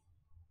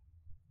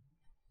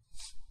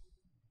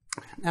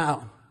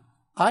 Now,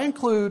 I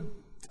include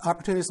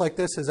opportunities like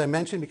this, as I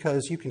mentioned,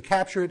 because you can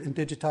capture it and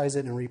digitize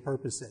it and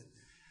repurpose it.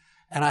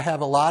 And I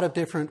have a lot of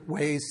different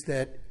ways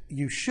that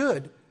you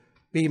should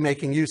be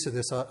making use of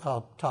this.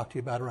 I'll talk to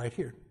you about it right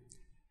here.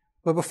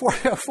 But before I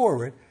go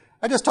forward,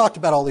 I just talked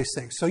about all these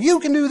things. So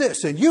you can do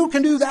this, and you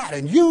can do that,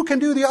 and you can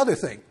do the other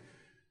thing.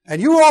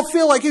 And you all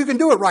feel like you can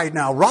do it right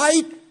now,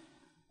 right?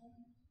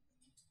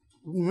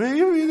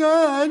 Maybe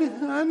not.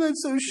 I'm not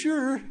so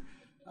sure.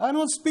 I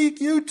don't speak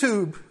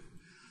YouTube.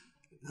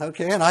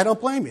 Okay, and I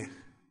don't blame you.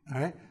 All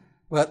right?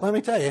 But let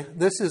me tell you,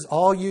 this is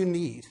all you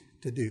need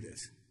to do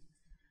this.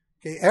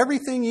 Okay,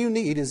 everything you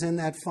need is in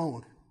that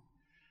phone.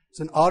 It's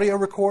an audio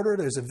recorder,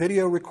 there's a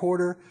video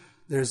recorder,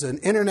 there's an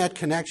internet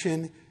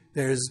connection,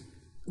 there's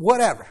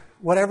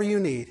whatever you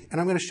need.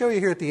 And I'm going to show you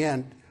here at the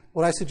end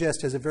what I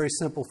suggest is a very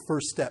simple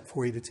first step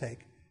for you to take.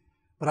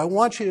 But I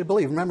want you to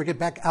believe, remember, get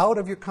back out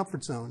of your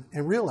comfort zone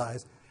and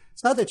realize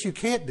it's not that you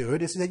can't do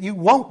it, it's that you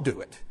won't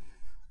do it.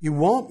 You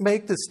won't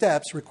make the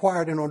steps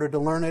required in order to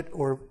learn it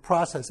or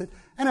process it.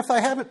 And if I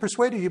haven't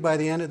persuaded you by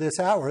the end of this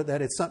hour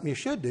that it's something you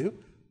should do,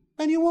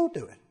 then you won't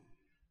do it.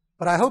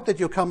 But I hope that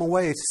you'll come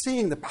away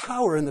seeing the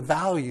power and the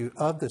value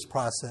of this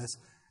process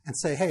and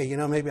say, hey,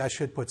 maybe I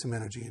should put some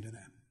energy into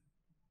that.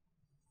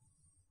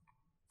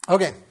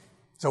 Okay,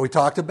 so we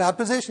talked about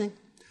positioning.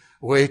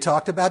 We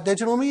talked about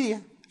digital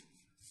media.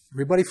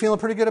 Everybody feeling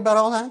pretty good about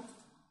all that?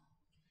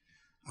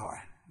 All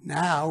right,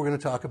 now we're going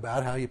to talk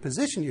about how you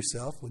position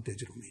yourself with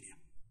digital media.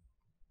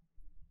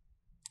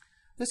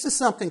 This is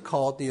something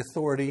called the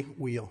authority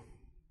wheel.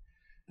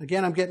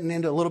 Again, I'm getting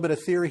into a little bit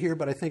of theory here,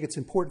 but I think it's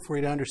important for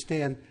you to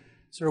understand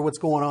sort of what's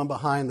going on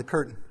behind the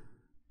curtain.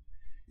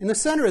 In the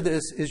center of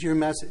this is your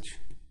message.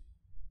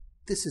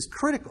 This is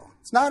critical.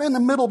 It's not in the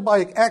middle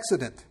by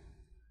accident.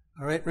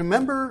 All right,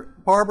 remember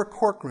Barbara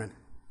Corcoran,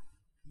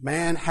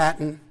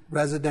 Manhattan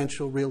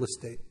residential real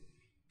estate.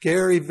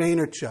 Gary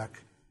Vaynerchuk,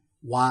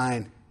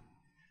 wine.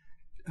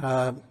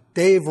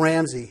 Dave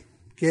Ramsey,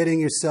 getting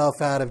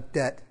yourself out of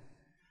debt.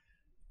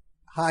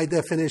 High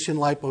definition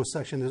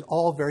liposuction is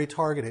all very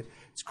targeted.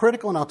 It's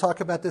critical, and I'll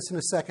talk about this in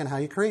a second, how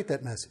you create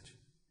that message.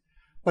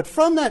 But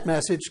from that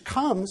message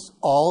comes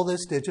all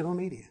this digital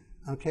media,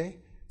 okay?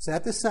 It's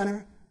at the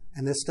center,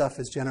 and this stuff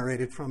is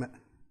generated from it.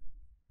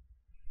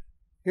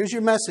 Here's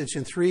your message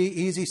in 3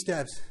 easy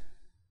steps.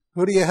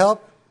 Who do you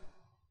help?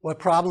 What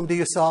problem do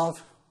you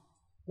solve?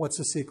 What's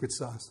the secret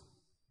sauce?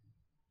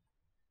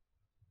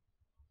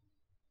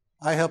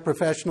 I help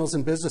professionals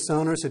and business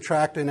owners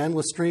attract an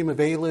endless stream of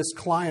A-list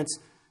clients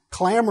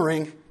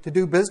clamoring to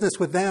do business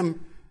with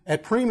them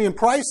at premium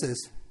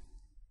prices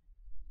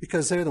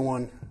because they're the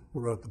one who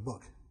wrote the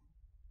book.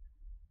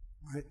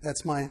 All right?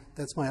 That's my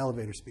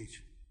elevator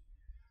speech.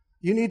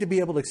 You need to be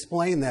able to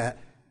explain that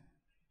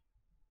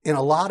in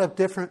a lot of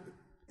different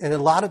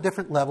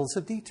levels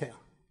of detail.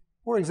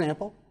 For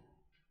example,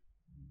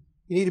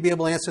 you need to be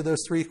able to answer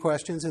those 3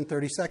 questions in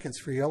 30 seconds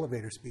for your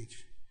elevator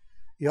speech.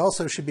 You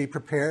also should be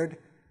prepared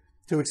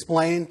to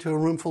explain to a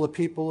room full of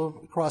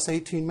people across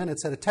 18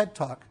 minutes at a TED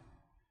Talk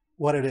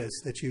what it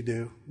is that you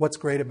do, what's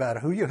great about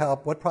it, who you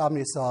help, what problem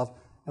you solve,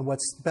 and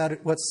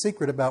what's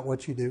secret about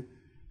what you do.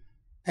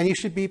 And you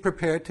should be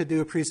prepared to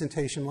do a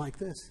presentation like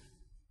this.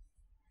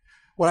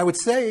 What I would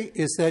say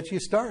is that you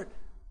start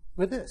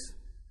with this.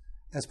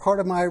 As part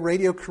of my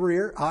radio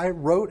career, I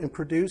wrote and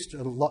produced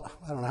I don't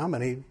know how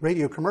many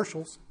radio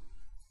commercials,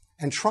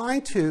 and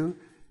trying to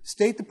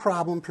state the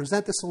problem,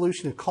 present the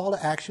solution, and call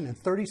to action in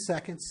 30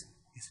 seconds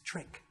is a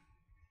trick.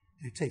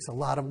 It takes a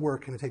lot of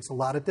work and it takes a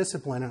lot of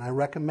discipline, and I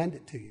recommend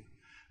it to you.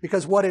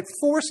 Because what it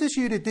forces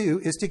you to do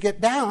is to get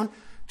down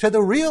to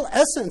the real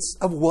essence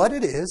of what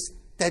it is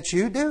that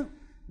you do.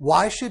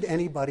 Why should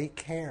anybody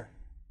care?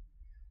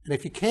 And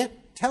if you can't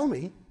tell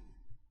me,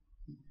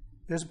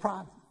 there's a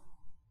problem.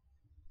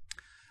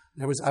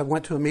 I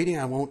went to a meeting,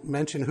 I won't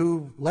mention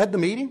who led the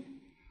meeting,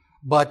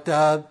 but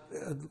the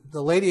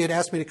lady had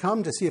asked me to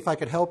come to see if I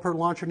could help her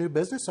launch her new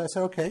business. So I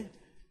said, okay,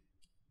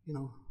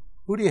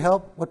 who Who do you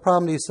help? What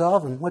problem do you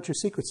solve? And what's your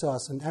secret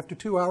sauce? And after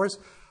 2 hours,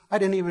 I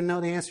didn't even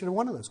know the answer to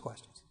one of those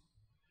questions.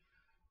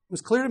 It was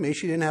clear to me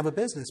she didn't have a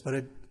business,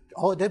 but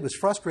all it did was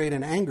frustrate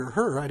and anger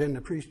her. I didn't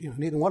appreciate,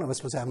 neither one of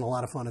us was having a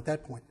lot of fun at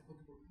that point.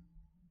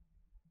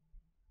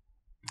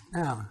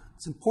 Now,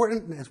 it's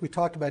important, as we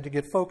talked about, to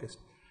get focused.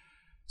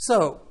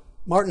 So,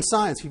 Martin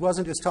Science, he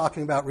wasn't just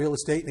talking about real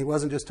estate, and he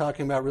wasn't just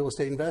talking about real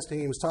estate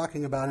investing. He was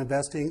talking about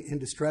investing in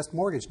distressed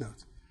mortgage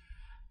notes.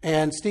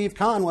 And Steve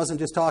Kahn wasn't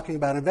just talking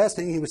about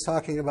investing. He was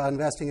talking about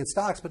investing in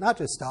stocks, but not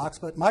just stocks,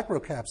 but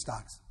micro-cap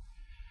stocks.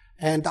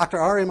 And Dr.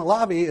 Ari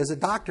Malavi is a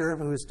doctor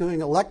who is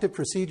doing elective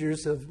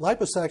procedures of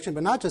liposuction,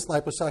 but not just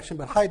liposuction,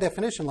 but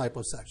high-definition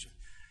liposuction.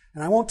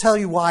 And I won't tell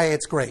you why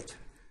it's great,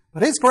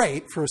 but it's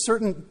great for a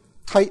certain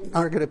tight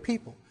target of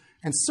people.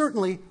 And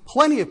certainly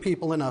plenty of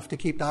people enough to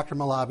keep Dr.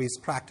 Malavi's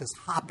practice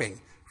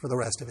hopping for the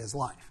rest of his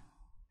life.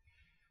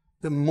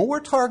 The more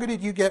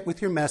targeted you get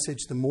with your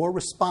message, the more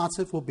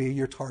responsive will be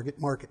your target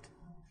market.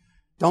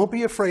 Don't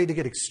be afraid to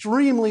get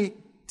extremely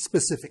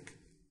specific.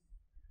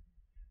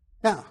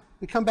 Now,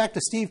 we come back to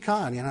Steve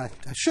Kahn. I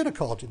should have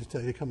called you to tell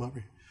you to come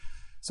over here.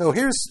 So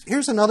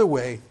here's another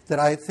way that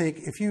I think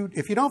if you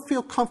don't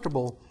feel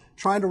comfortable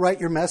trying to write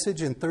your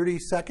message in 30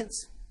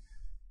 seconds,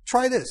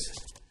 try this.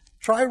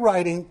 Try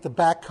writing the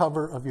back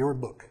cover of your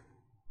book.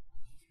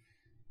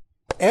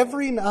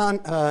 Every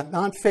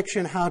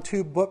nonfiction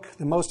how-to book,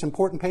 the most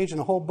important page in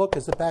the whole book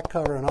is the back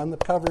cover, and on the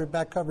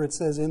back cover it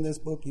says, "In this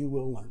book you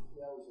will learn."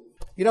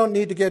 You don't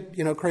need to get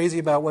crazy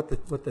about what the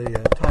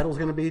title's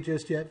going to be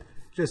just yet.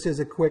 Just as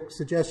a quick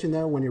suggestion,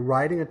 though, when you're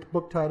writing a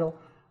book title,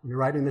 when you're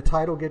writing the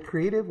title, get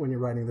creative. When you're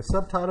writing the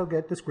subtitle,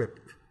 get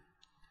descriptive.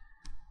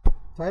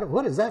 Title,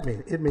 what does that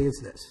mean? It means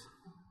this.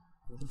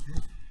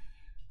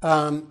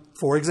 Okay.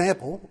 For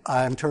example,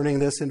 I'm turning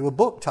this into a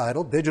book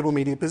titled Digital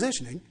Media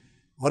Positioning.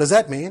 What does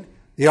that mean?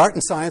 The art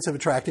and science of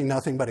attracting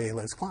nothing but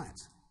A-list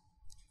clients.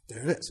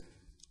 There it is.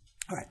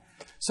 All right.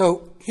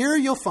 So here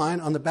you'll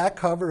find on the back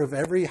cover of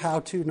every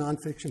how-to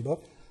nonfiction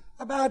book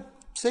about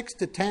 6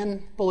 to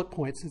 10 bullet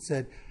points that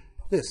said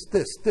this,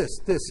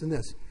 and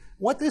this.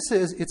 What this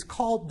is, it's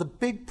called the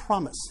big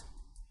promise.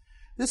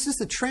 This is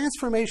the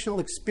transformational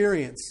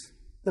experience,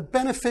 the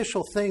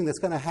beneficial thing that's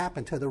going to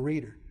happen to the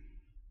reader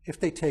if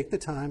they take the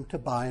time to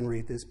buy and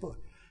read this book.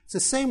 It's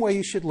the same way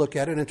you should look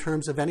at it in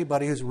terms of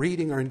anybody who's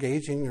reading or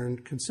engaging or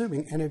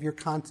consuming any of your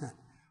content,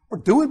 or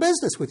doing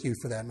business with you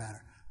for that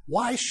matter.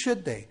 Why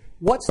should they?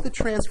 What's the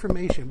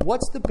transformation?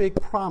 What's the big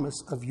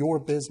promise of your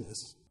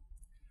business?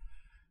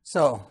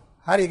 So,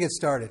 how do you get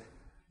started?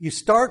 You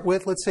start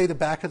with, let's say, the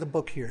back of the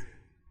book here.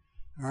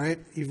 All right?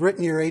 You've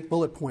written your 8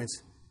 bullet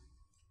points.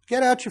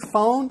 Get out your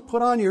phone,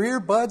 put on your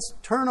earbuds,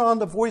 turn on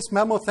the voice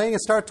memo thing,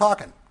 and start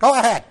talking. Go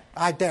ahead.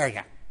 I dare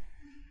you.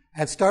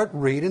 And start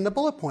reading the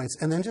bullet points,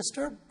 and then just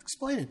start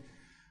explaining.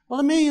 Well,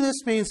 to me,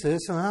 this means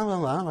this, blah, blah,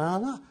 blah, blah,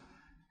 blah.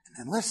 And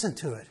then listen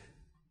to it.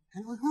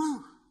 And like,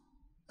 well,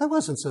 that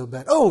wasn't so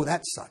bad. Oh,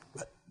 that sucked,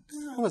 but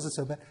that wasn't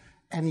so bad.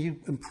 And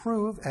you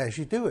improve as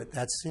you do it.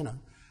 That's,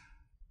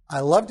 I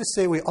love to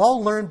say we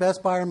all learn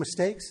best by our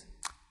mistakes.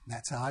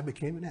 That's how I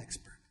became an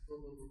expert.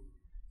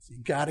 So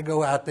you got to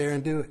go out there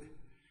and do it.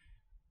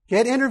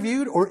 Get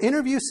interviewed or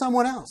interview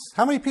someone else.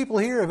 How many people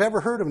here have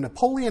ever heard of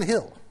Napoleon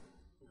Hill?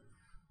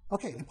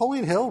 Okay,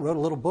 Napoleon Hill wrote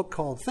a little book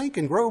called Think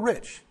and Grow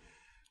Rich.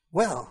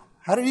 Well,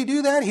 how did he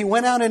do that? He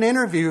went out and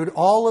interviewed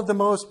all of the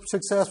most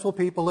successful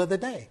people of the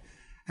day.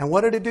 And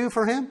what did it do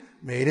for him?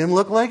 Made him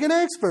look like an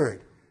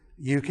expert.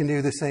 You can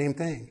do the same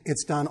thing.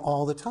 It's done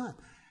all the time.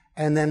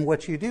 And then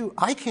what you do,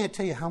 I can't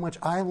tell you how much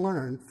I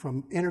learned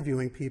from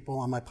interviewing people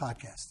on my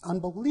podcast.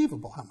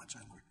 Unbelievable how much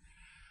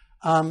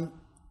I learned.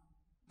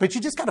 But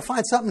you just got to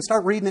find something and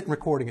start reading it and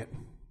recording it.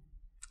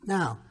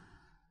 Now,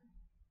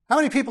 how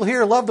many people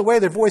here love the way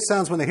their voice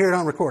sounds when they hear it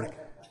on recording?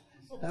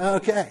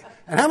 Okay.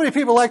 And how many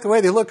people like the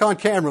way they look on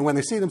camera when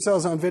they see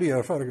themselves on video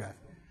or photograph?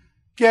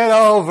 Get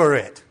over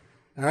it.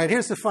 All right,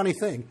 here's the funny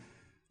thing.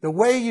 The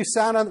way you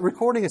sound on the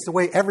recording is the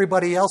way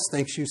everybody else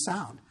thinks you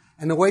sound.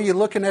 And the way you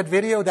look in that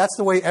video, that's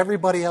the way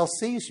everybody else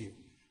sees you.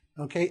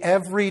 Okay,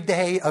 every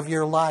day of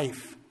your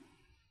life.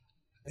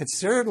 It's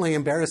certainly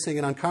embarrassing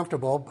and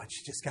uncomfortable, but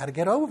you just got to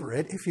get over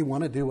it if you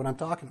want to do what I'm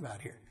talking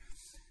about here.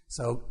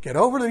 So get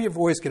over your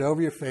voice, get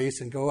over your face,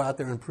 and go out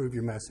there and improve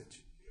your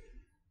message.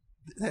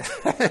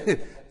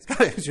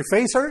 Does your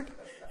face hurt?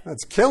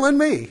 That's killing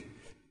me.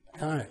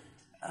 All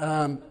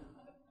right.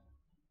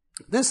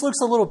 This looks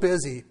a little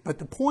busy, but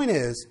the point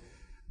is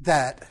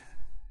that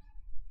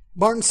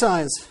Martin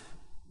Science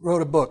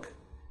wrote a book.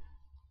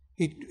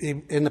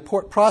 In the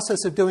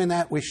process of doing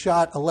that, we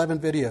shot 11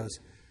 videos.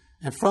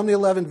 And from the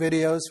 11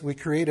 videos, we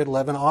created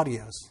 11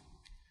 audios.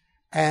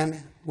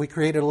 And we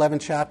created 11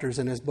 chapters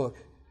in his book.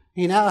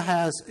 He now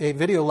has a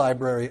video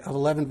library of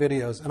 11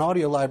 videos, an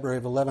audio library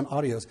of 11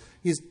 audios.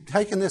 He's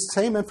taken this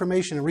same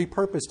information and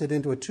repurposed it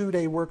into a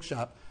 2-day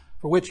workshop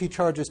for which he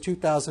charges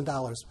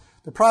 $2,000.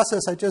 The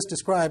process I just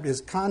described is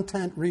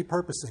content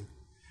repurposing.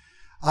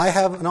 I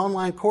have an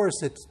online course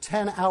that's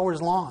 10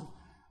 hours long.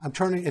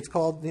 It's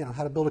called,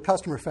 How to Build a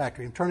Customer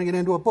Factory. I'm turning it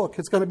into a book.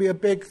 It's going to be a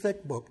big,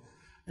 thick book.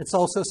 It's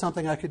also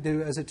something I could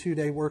do as a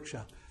 2-day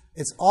workshop.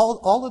 It's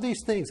all of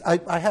these things.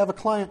 I have a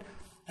client,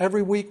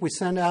 every week we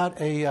send out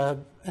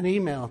an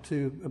email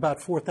to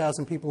about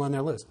 4,000 people on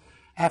their list.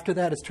 After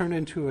that, it's turned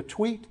into a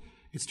tweet,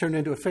 it's turned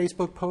into a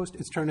Facebook post,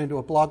 it's turned into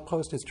a blog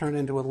post, it's turned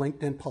into a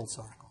LinkedIn Pulse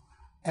article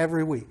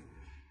every week.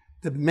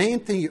 The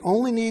main thing, you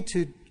only need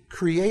to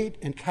create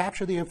and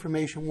capture the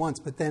information once,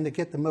 but then to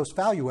get the most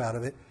value out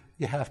of it,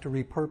 you have to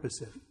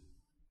repurpose it.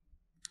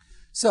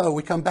 So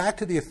we come back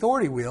to the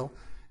authority wheel.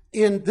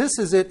 This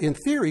is it in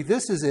theory,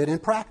 this is it in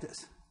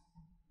practice.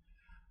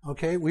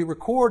 Okay, we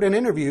record an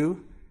interview.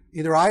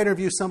 Either I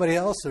interview somebody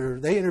else or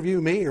they interview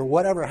me or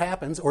whatever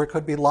happens, or it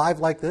could be live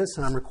like this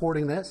and I'm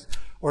recording this,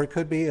 or it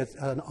could be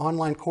an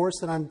online course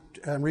that I'm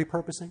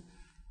repurposing.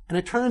 And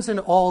it turns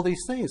into all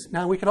these things.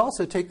 Now we could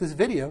also take this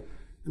video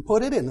and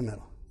put it in the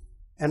middle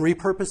and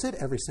repurpose it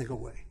every single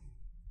way.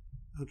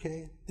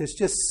 Okay? There's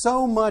just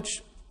so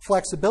much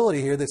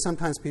flexibility here that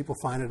sometimes people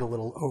find it a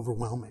little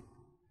overwhelming.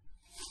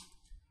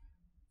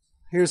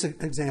 Here's an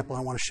example I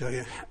want to show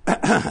you.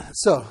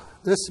 So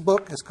this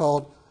book is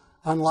called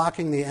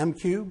Unlocking the M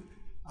Cube.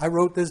 I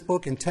wrote this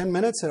book in 10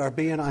 minutes at our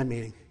BNI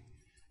meeting.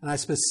 And I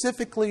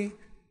specifically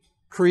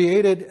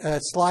created a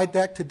slide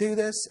deck to do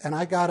this, and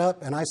I got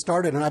up and I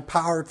started and I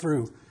powered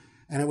through.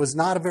 And it was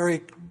not a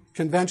very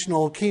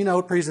conventional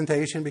keynote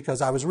presentation because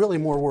I was really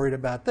more worried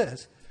about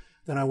this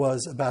than I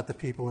was about the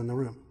people in the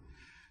room.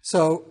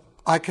 So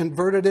I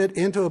converted it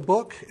into a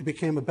book. It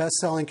became a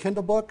best-selling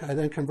Kindle book. I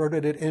then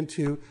converted it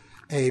into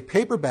a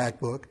paperback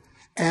book.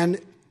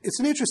 And it's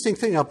an interesting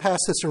thing. I'll pass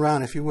this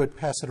around if you would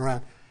pass it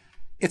around.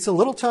 It's a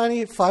little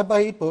tiny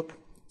 5x8 book.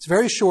 It's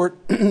very short.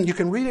 You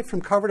can read it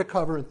from cover to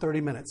cover in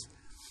 30 minutes.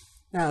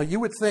 Now,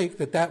 you would think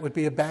that that would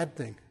be a bad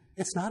thing.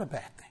 It's not a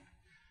bad thing.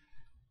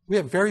 We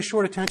have very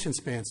short attention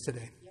spans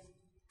today.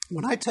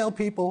 When I tell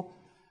people,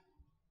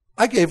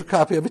 I gave a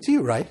copy of it to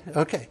you, right?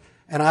 Okay.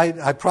 And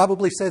I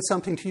probably said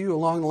something to you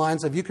along the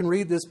lines of, you can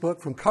read this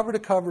book from cover to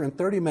cover in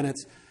 30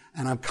 minutes,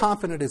 and I'm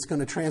confident it's going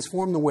to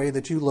transform the way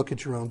that you look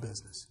at your own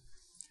business.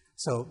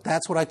 So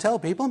that's what I tell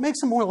people. It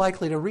makes them more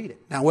likely to read it.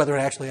 Now, whether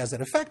it actually has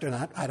that effect or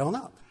not, I don't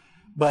know.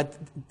 But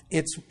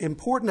it's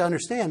important to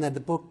understand that the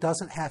book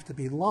doesn't have to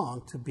be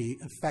long to be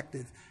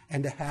effective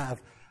and to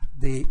have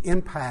the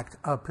impact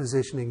of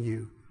positioning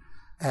you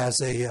as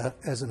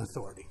an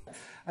authority.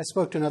 I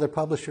spoke to another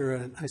publisher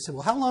and I said,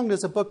 well, how long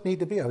does a book need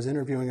to be? I was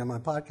interviewing on my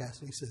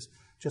podcast, and he says,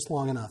 just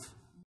long enough.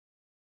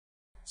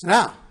 So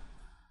now,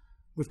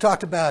 we've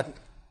talked about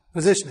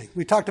positioning.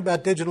 We talked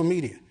about digital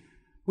media.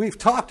 We've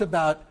talked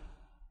about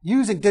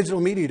using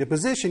digital media to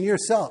position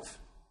yourself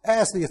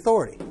as the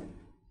authority.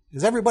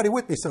 Is everybody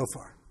with me so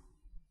far?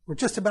 We're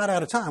just about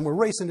out of time. We're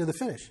racing to the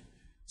finish.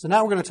 So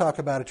now we're going to talk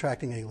about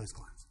attracting A-list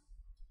clients.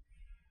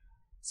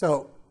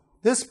 So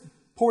this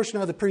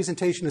portion of the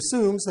presentation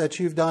assumes that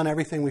you've done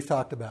everything we've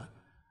talked about.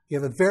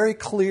 You have a very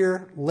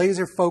clear,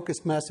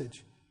 laser-focused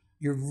message.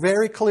 You're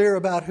very clear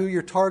about who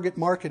your target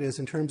market is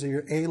in terms of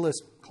your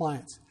A-list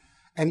clients.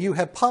 And you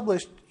have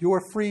published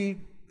your free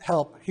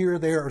help here,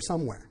 there, or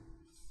somewhere.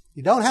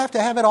 You don't have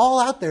to have it all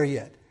out there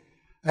yet.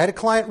 I had a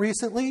client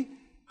recently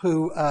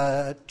who,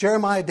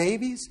 Jeremiah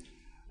Davies,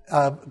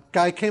 a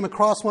guy came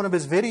across one of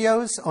his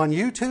videos on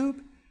YouTube,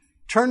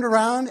 turned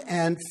around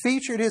and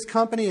featured his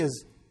company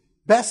as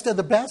best of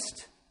the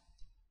best,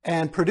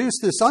 and produced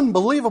this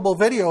unbelievable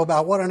video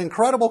about what an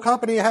incredible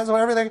company he has and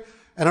everything.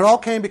 And it all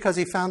came because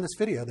he found this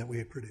video that we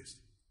had produced.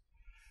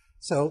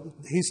 So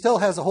he still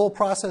has a whole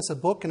process, a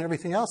book and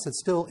everything else that's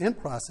still in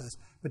process.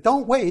 But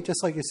don't wait,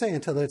 just like you say,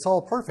 until it's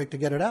all perfect to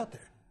get it out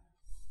there.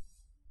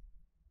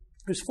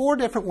 There's 4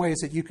 different ways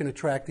that you can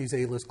attract these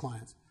A-list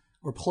clients,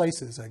 or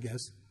places, I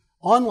guess.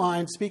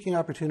 Online, speaking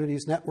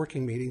opportunities,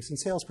 networking meetings, and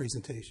sales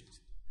presentations.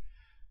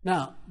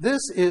 Now,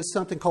 this is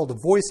something called a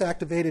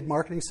voice-activated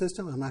marketing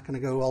system. I'm not going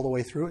to go all the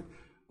way through it.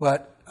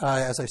 But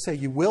as I say,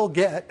 you will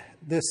get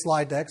this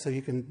slide deck, so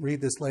you can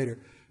read this later.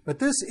 But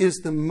this is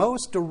the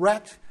most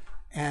direct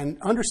and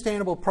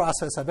understandable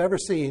process I've ever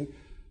seen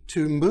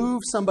to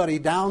move somebody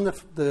down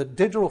the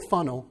digital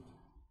funnel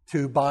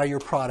to buy your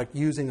product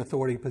using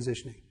authority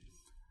positioning.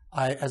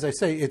 As I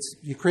say,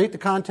 you create the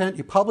content,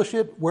 you publish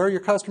it where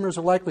your customers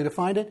are likely to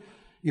find it,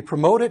 you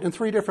promote it in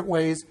 3 different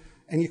ways,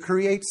 and you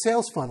create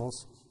sales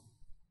funnels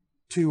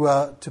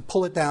to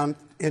pull it down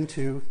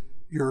into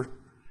your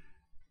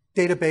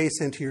database,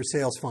 into your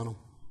sales funnel.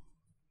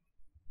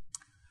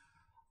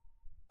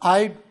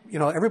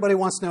 Everybody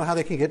wants to know how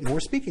they can get more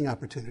speaking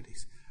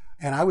opportunities.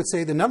 And I would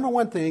say the number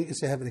one thing is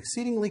to have an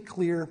exceedingly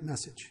clear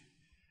message.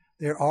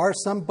 There are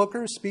some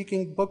bookers,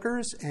 speaking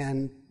bookers,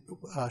 and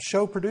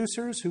show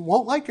producers who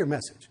won't like your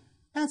message.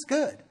 That's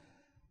good,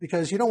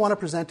 because you don't want to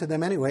present to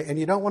them anyway, and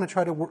you don't want to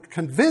try to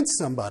convince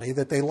somebody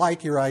that they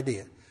like your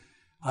idea.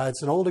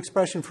 It's an old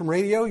expression from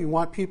radio. You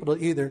want people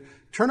to either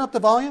turn up the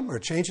volume or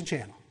change the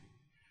channel.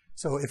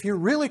 So if you're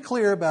really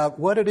clear about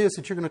what it is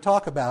that you're going to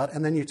talk about,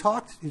 and then you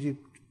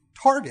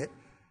target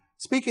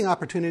speaking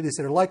opportunities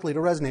that are likely to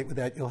resonate with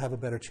that, you'll have a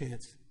better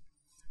chance.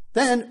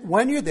 Then,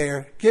 when you're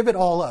there, give it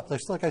all up.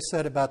 Just like I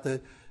said about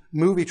the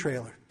movie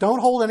trailer. Don't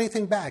hold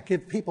anything back.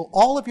 Give people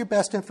all of your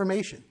best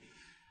information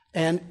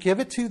and give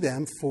it to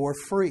them for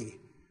free.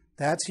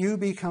 That's you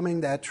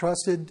becoming that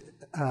trusted,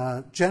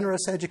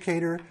 generous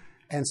educator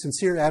and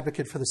sincere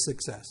advocate for the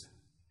success.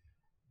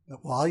 But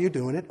while you're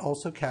doing it,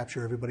 also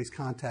capture everybody's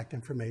contact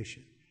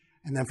information.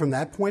 And then from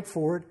that point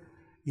forward,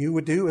 you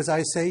would do, as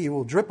I say, you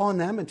will drip on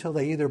them until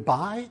they either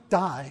buy,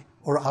 die,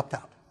 or opt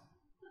out.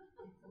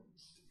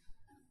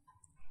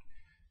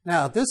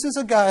 Now, this is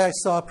a guy I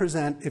saw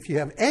present. If you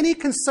have any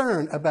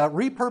concern about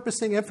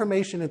repurposing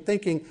information and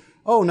thinking,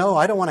 oh, no,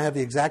 I don't want to have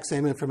the exact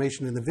same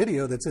information in the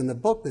video that's in the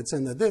book, that's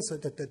in the this,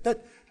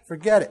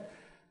 forget it.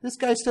 This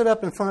guy stood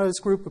up in front of this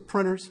group of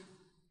printers,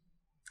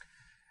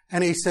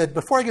 and he said,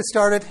 before I get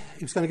started,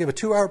 he was going to give a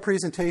 2-hour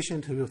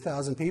presentation to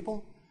 1,000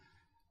 people.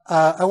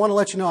 I want to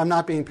let you know I'm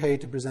not being paid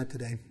to present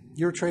today.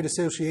 Your trade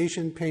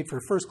association paid for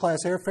first-class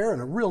airfare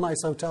and a real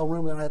nice hotel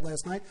room that I had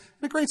last night,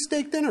 and a great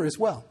steak dinner as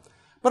well.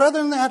 But other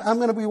than that, I'm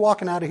going to be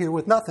walking out of here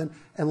with nothing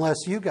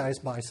unless you guys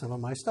buy some of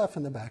my stuff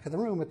in the back of the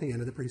room at the end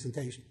of the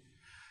presentation.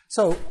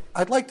 So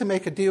I'd like to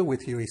make a deal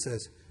with you, he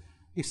says.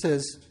 He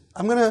says,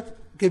 I'm going to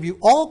give you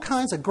all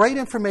kinds of great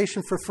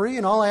information for free,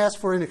 and all I ask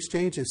for in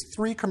exchange is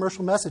 3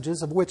 commercial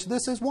messages, of which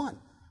this is one.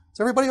 Is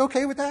everybody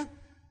okay with that?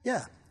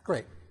 Yeah,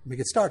 great. Let me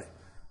get started.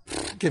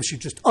 Gives you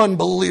just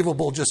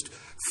unbelievable, just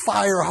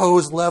fire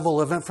hose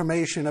level of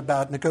information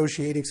about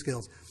negotiating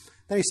skills.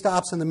 Then he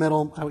stops in the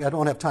middle. I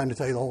don't have time to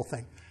tell you the whole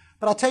thing.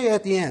 But I'll tell you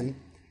at the end,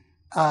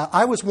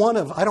 I was one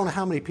of, I don't know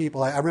how many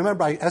people, I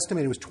remember I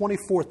estimated it was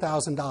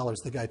 $24,000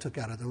 the guy took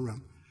out of the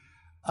room,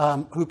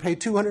 who paid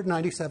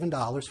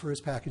 $297 for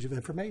his package of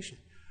information.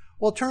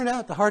 Well, it turned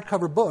out the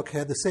hardcover book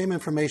had the same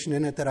information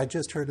in it that I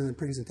just heard in the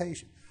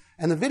presentation.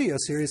 And the video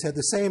series had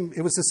the same,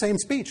 it was the same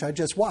speech I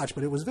just watched,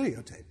 but it was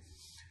videotaped.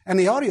 And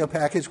the audio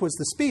package was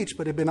the speech,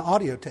 but it had been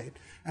audio taped.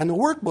 And the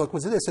workbook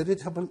was this.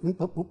 It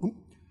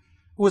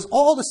was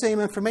all the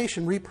same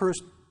information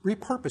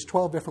repurposed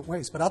 12 different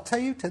ways. But I'll tell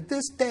you, to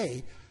this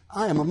day,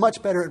 I am a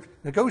much better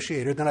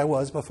negotiator than I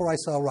was before I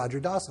saw Roger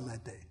Dawson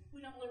that day.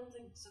 We don't learn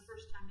things the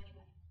first time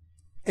anyway.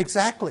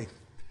 Exactly.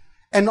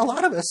 And a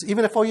lot of us,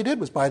 even if all you did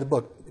was buy the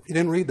book, if you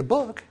didn't read the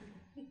book,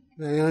 you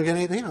don't get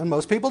anything. And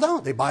most people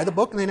don't. They buy the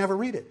book and they never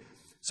read it.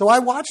 So I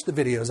watched the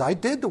videos. I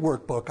did the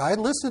workbook. I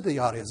listened to the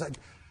audios.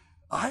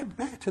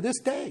 To this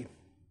day.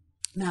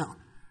 Now,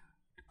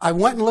 I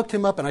went and looked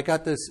him up and I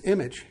got this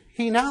image.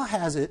 He now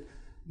has it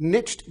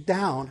niched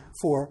down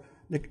for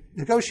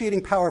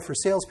negotiating power for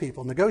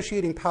salespeople,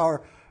 negotiating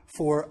power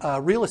for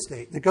real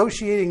estate,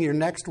 negotiating your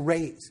next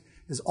raise.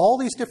 There's all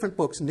these different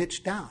books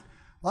niched down.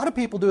 A lot of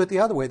people do it the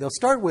other way. They'll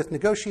start with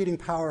negotiating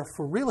power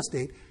for real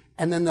estate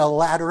and then they'll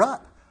ladder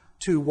up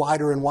to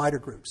wider and wider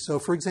groups. So,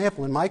 for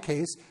example, in my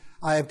case,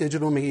 I have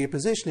digital media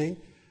positioning,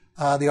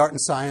 the art and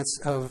science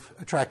of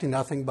attracting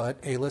nothing but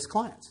A-list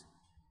clients.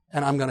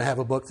 And I'm going to have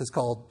a book that's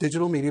called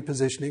Digital Media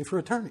Positioning for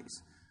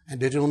Attorneys and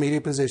Digital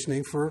Media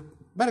Positioning for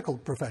Medical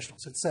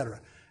Professionals, etc.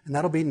 And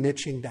that'll be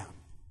niching down.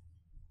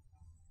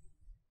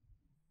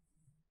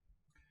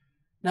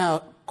 Now,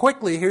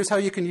 quickly, here's how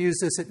you can use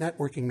this at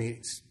networking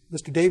meetings.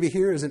 Mr. Davey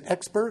here is an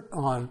expert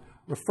on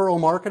referral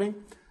marketing.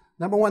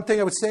 Number one thing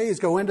I would say is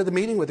go into the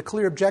meeting with a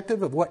clear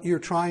objective of what you're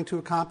trying to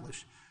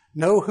accomplish.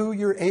 Know who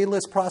your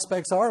A-list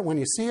prospects are. When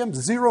you see them,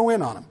 zero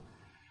in on them.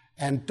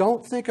 And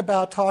don't think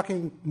about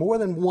talking more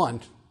than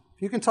one.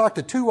 If you can talk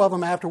to 2 of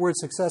them afterwards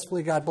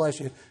successfully, God bless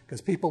you, because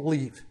people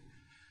leave.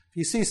 If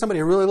you see somebody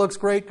who really looks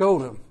great, go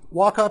to them.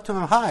 Walk up to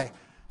them. Hi,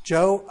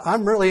 Joe,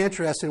 I'm really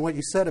interested in what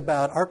you said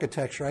about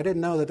architecture. I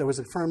didn't know that there was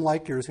a firm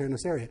like yours here in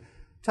this area.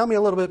 Tell me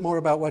a little bit more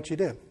about what you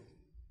do.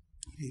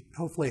 He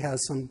hopefully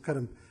has some kind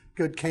of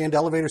good canned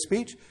elevator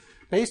speech.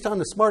 Based on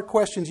the smart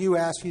questions you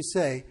ask, you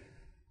say,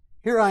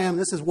 here I am,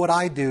 this is what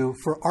I do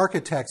for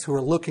architects who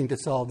are looking to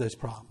solve these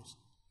problems.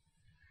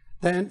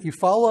 Then you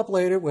follow up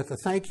later with a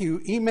thank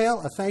you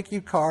email, a thank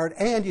you card,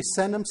 and you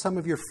send them some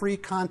of your free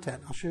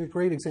content. I'll show you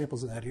great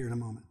examples of that here in a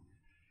moment.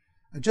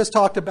 I just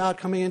talked about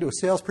coming into a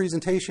sales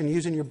presentation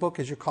using your book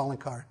as your calling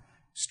card.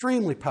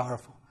 Extremely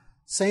powerful.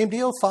 Same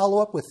deal,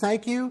 follow up with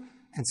thank you,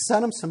 and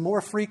send them some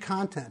more free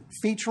content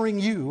featuring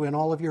you and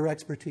all of your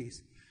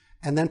expertise.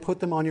 And then put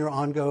them on your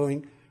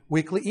ongoing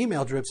weekly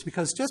email drips,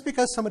 because just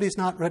because somebody's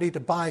not ready to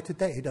buy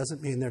today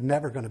doesn't mean they're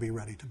never going to be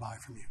ready to buy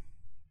from you.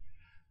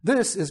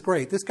 This is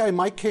great. This guy,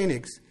 Mike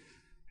Koenigs,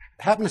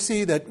 happened to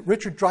see that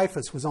Richard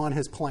Dreyfuss was on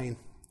his plane.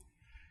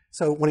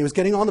 So when he was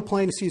getting on the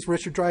plane, he sees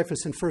Richard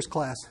Dreyfuss in first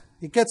class.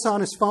 He gets on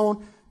his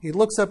phone. He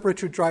looks up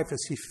Richard Dreyfuss.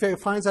 He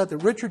finds out that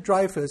Richard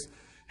Dreyfuss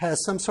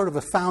has some sort of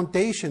a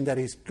foundation that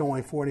he's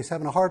going for, and he's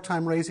having a hard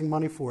time raising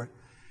money for it.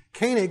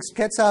 Koenigs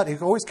gets out. He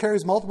always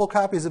carries multiple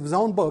copies of his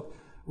own book,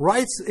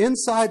 writes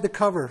inside the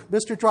cover,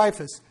 Mr.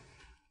 Dreyfuss,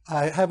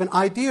 I have an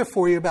idea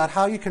for you about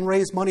how you can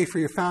raise money for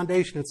your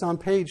foundation. It's on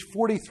page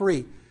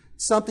 43.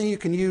 It's something you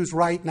can use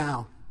right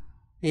now.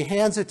 He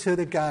hands it to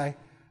the guy.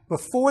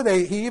 Before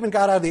he even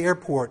got out of the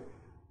airport,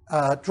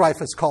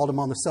 Dreyfuss called him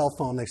on the cell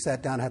phone. They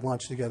sat down, had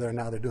lunch together, and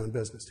now they're doing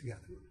business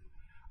together.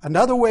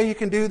 Another way you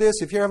can do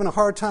this, if you're having a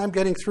hard time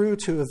getting through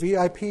to a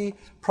VIP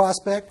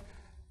prospect,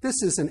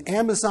 This is an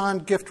Amazon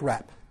gift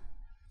wrap.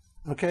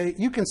 Okay,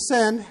 you can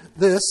send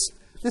this.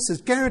 This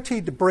is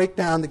guaranteed to break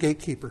down the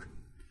gatekeeper.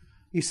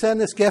 You send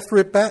this gift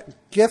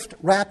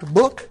wrapped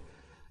book.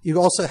 You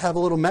also have a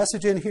little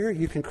message in here.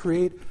 You can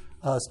create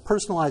a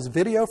personalized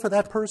video for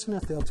that person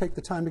if they'll take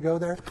the time to go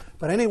there.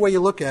 But any way you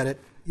look at it,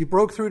 you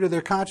broke through to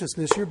their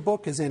consciousness. Your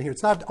book is in here.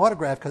 It's not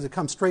autographed because it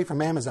comes straight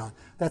from Amazon.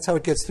 That's how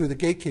it gets through the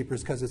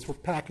gatekeepers, because it's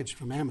packaged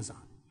from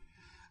Amazon.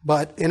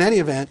 But in any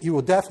event, you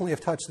will definitely have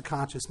touched the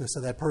consciousness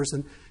of that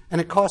person, and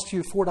it costs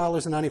you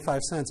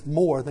 $4.95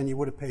 more than you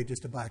would have paid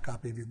just to buy a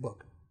copy of your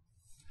book.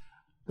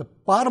 The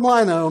bottom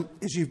line, though,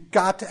 is you've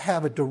got to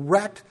have a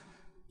direct,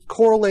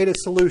 correlated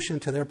solution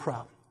to their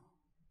problem.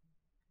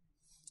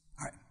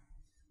 All right.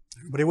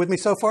 Everybody with me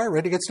so far?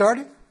 Ready to get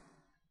started?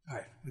 All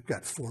right. We've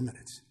got 4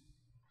 minutes.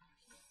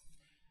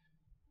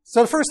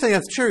 So the first thing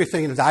I'm sure you're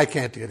thinking is, I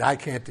can't do it. I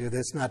can't do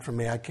this. Not for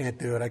me. I can't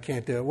do it. I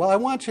can't do it. Well, I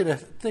want you to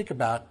think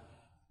about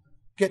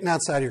getting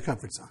outside of your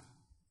comfort zone.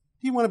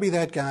 Do you want to be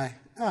that guy?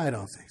 I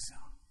don't think so.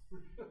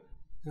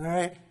 All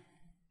right?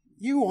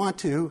 You want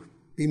to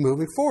be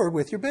moving forward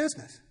with your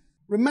business.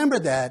 Remember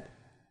that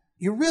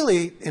you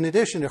really, in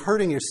addition to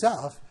hurting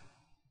yourself,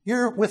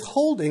 you're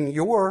withholding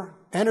your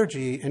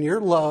energy and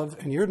your love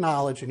and your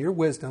knowledge and your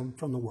wisdom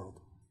from the world.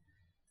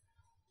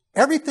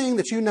 Everything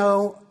that you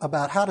know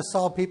about how to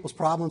solve people's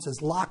problems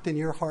is locked in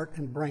your heart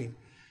and brain.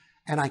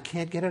 And I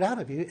can't get it out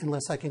of you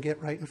unless I can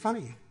get right in front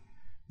of you.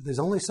 There's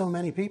only so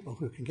many people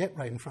who can get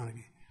right in front of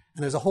you.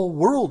 And there's a whole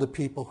world of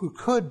people who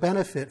could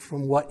benefit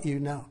from what you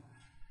know.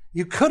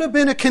 You could have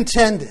been a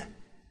contender,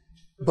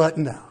 but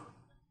no.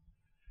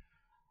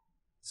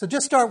 So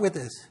just start with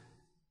this.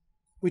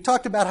 We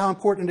talked about how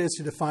important it is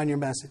to define your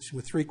message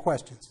with 3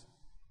 questions.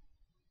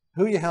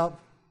 Who you help,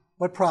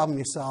 what problem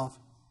you solve,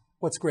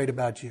 what's great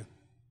about you.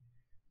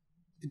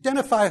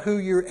 Identify who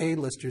your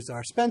A-listers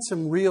are. Spend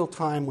some real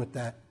time with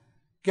that.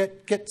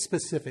 Get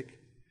specific.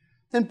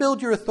 Then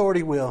build your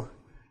authority wheel.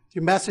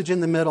 Your message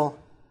in the middle,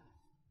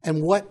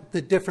 and what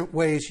the different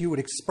ways you would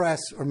express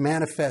or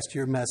manifest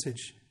your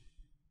message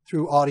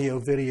through audio,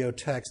 video,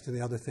 text, and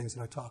the other things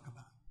that I talk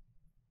about.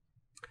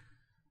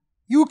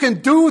 You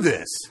can do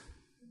this.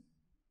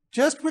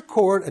 Just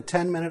record a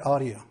 10-minute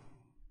audio.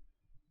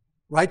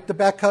 Write the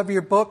back cover of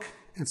your book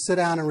and sit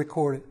down and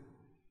record it.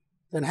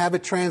 Then have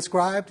it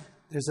transcribed.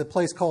 There's a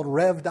place called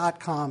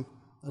rev.com.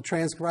 They'll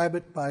transcribe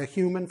it by a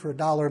human for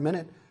 $1 a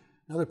minute.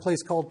 Another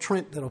place called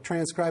Trent that'll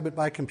transcribe it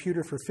by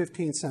computer for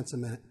 15 cents a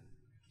minute,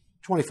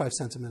 25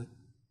 cents a minute.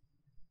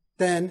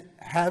 Then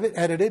have it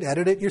edited,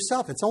 edit it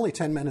yourself. It's only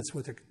 10 minutes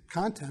worth of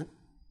content.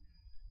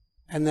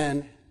 And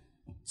then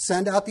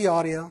send out the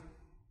audio,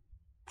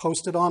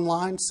 post it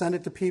online, send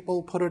it to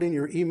people, put it in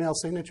your email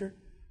signature,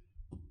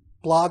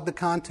 blog the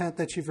content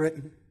that you've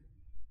written,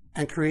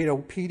 and create a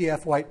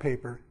PDF white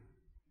paper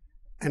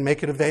and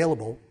make it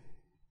available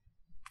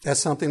as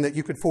something that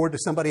you could forward to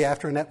somebody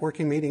after a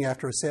networking meeting,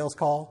 after a sales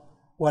call,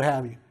 what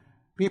have you.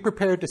 Be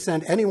prepared to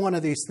send any one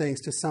of these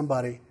things to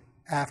somebody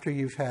after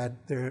you've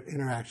had their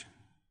interaction.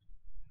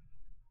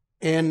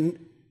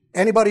 And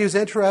anybody who's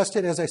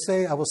interested, as I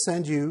say, I will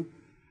send you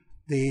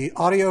the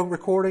audio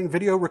recording,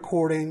 video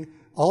recording.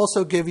 I'll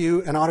also give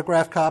you an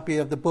autographed copy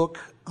of the book,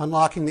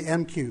 Unlocking the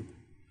M-Cube.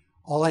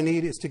 All I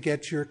need is to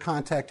get your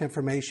contact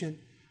information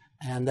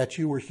and that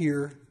you were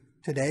here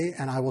today,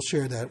 and I will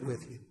share that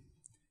with you.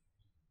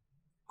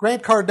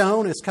 Grant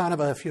Cardone is kind of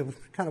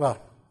a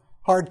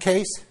hard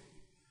case.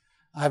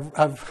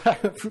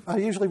 I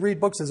usually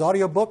read books as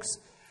audio books,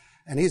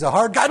 and he's a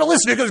hard guy to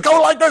listen to. He goes,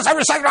 go like this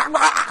every second.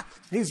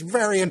 He's a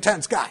very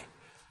intense guy.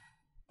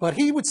 But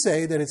he would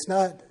say that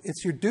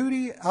it's your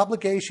duty,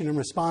 obligation, and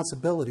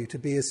responsibility to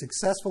be as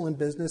successful in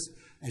business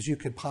as you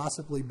could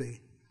possibly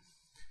be.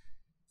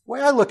 The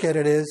way I look at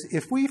it is,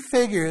 if we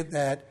figure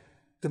that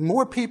the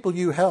more people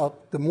you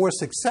help, the more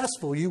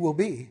successful you will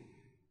be,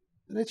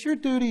 then it's your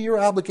duty, your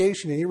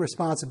obligation, and your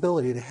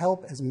responsibility to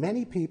help as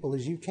many people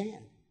as you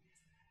can.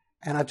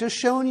 And I've just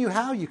shown you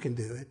how you can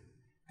do it.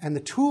 And the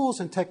tools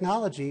and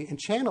technology and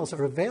channels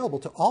are available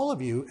to all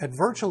of you at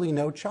virtually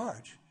no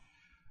charge.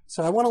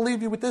 So I want to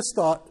leave you with this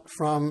thought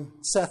from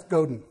Seth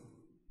Godin.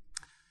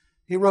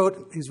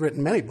 He's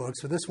written many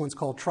books, but this one's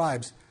called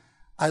Tribes.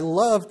 I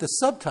love the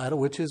subtitle,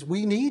 which is,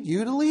 we need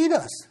you to lead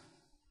us.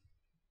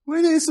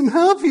 We need some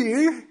help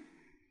here.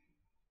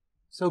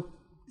 So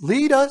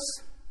lead us.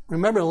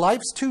 Remember,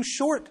 life's too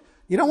short.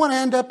 You don't want to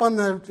end up on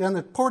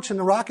the porch in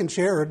the rocking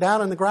chair or down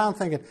on the ground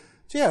thinking,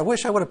 gee, I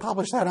wish I would have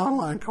published that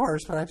online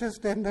course, but I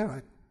just didn't do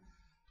it.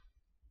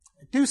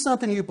 Do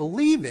something you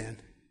believe in,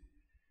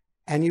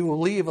 and you will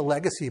leave a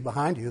legacy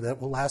behind you that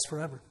will last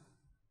forever.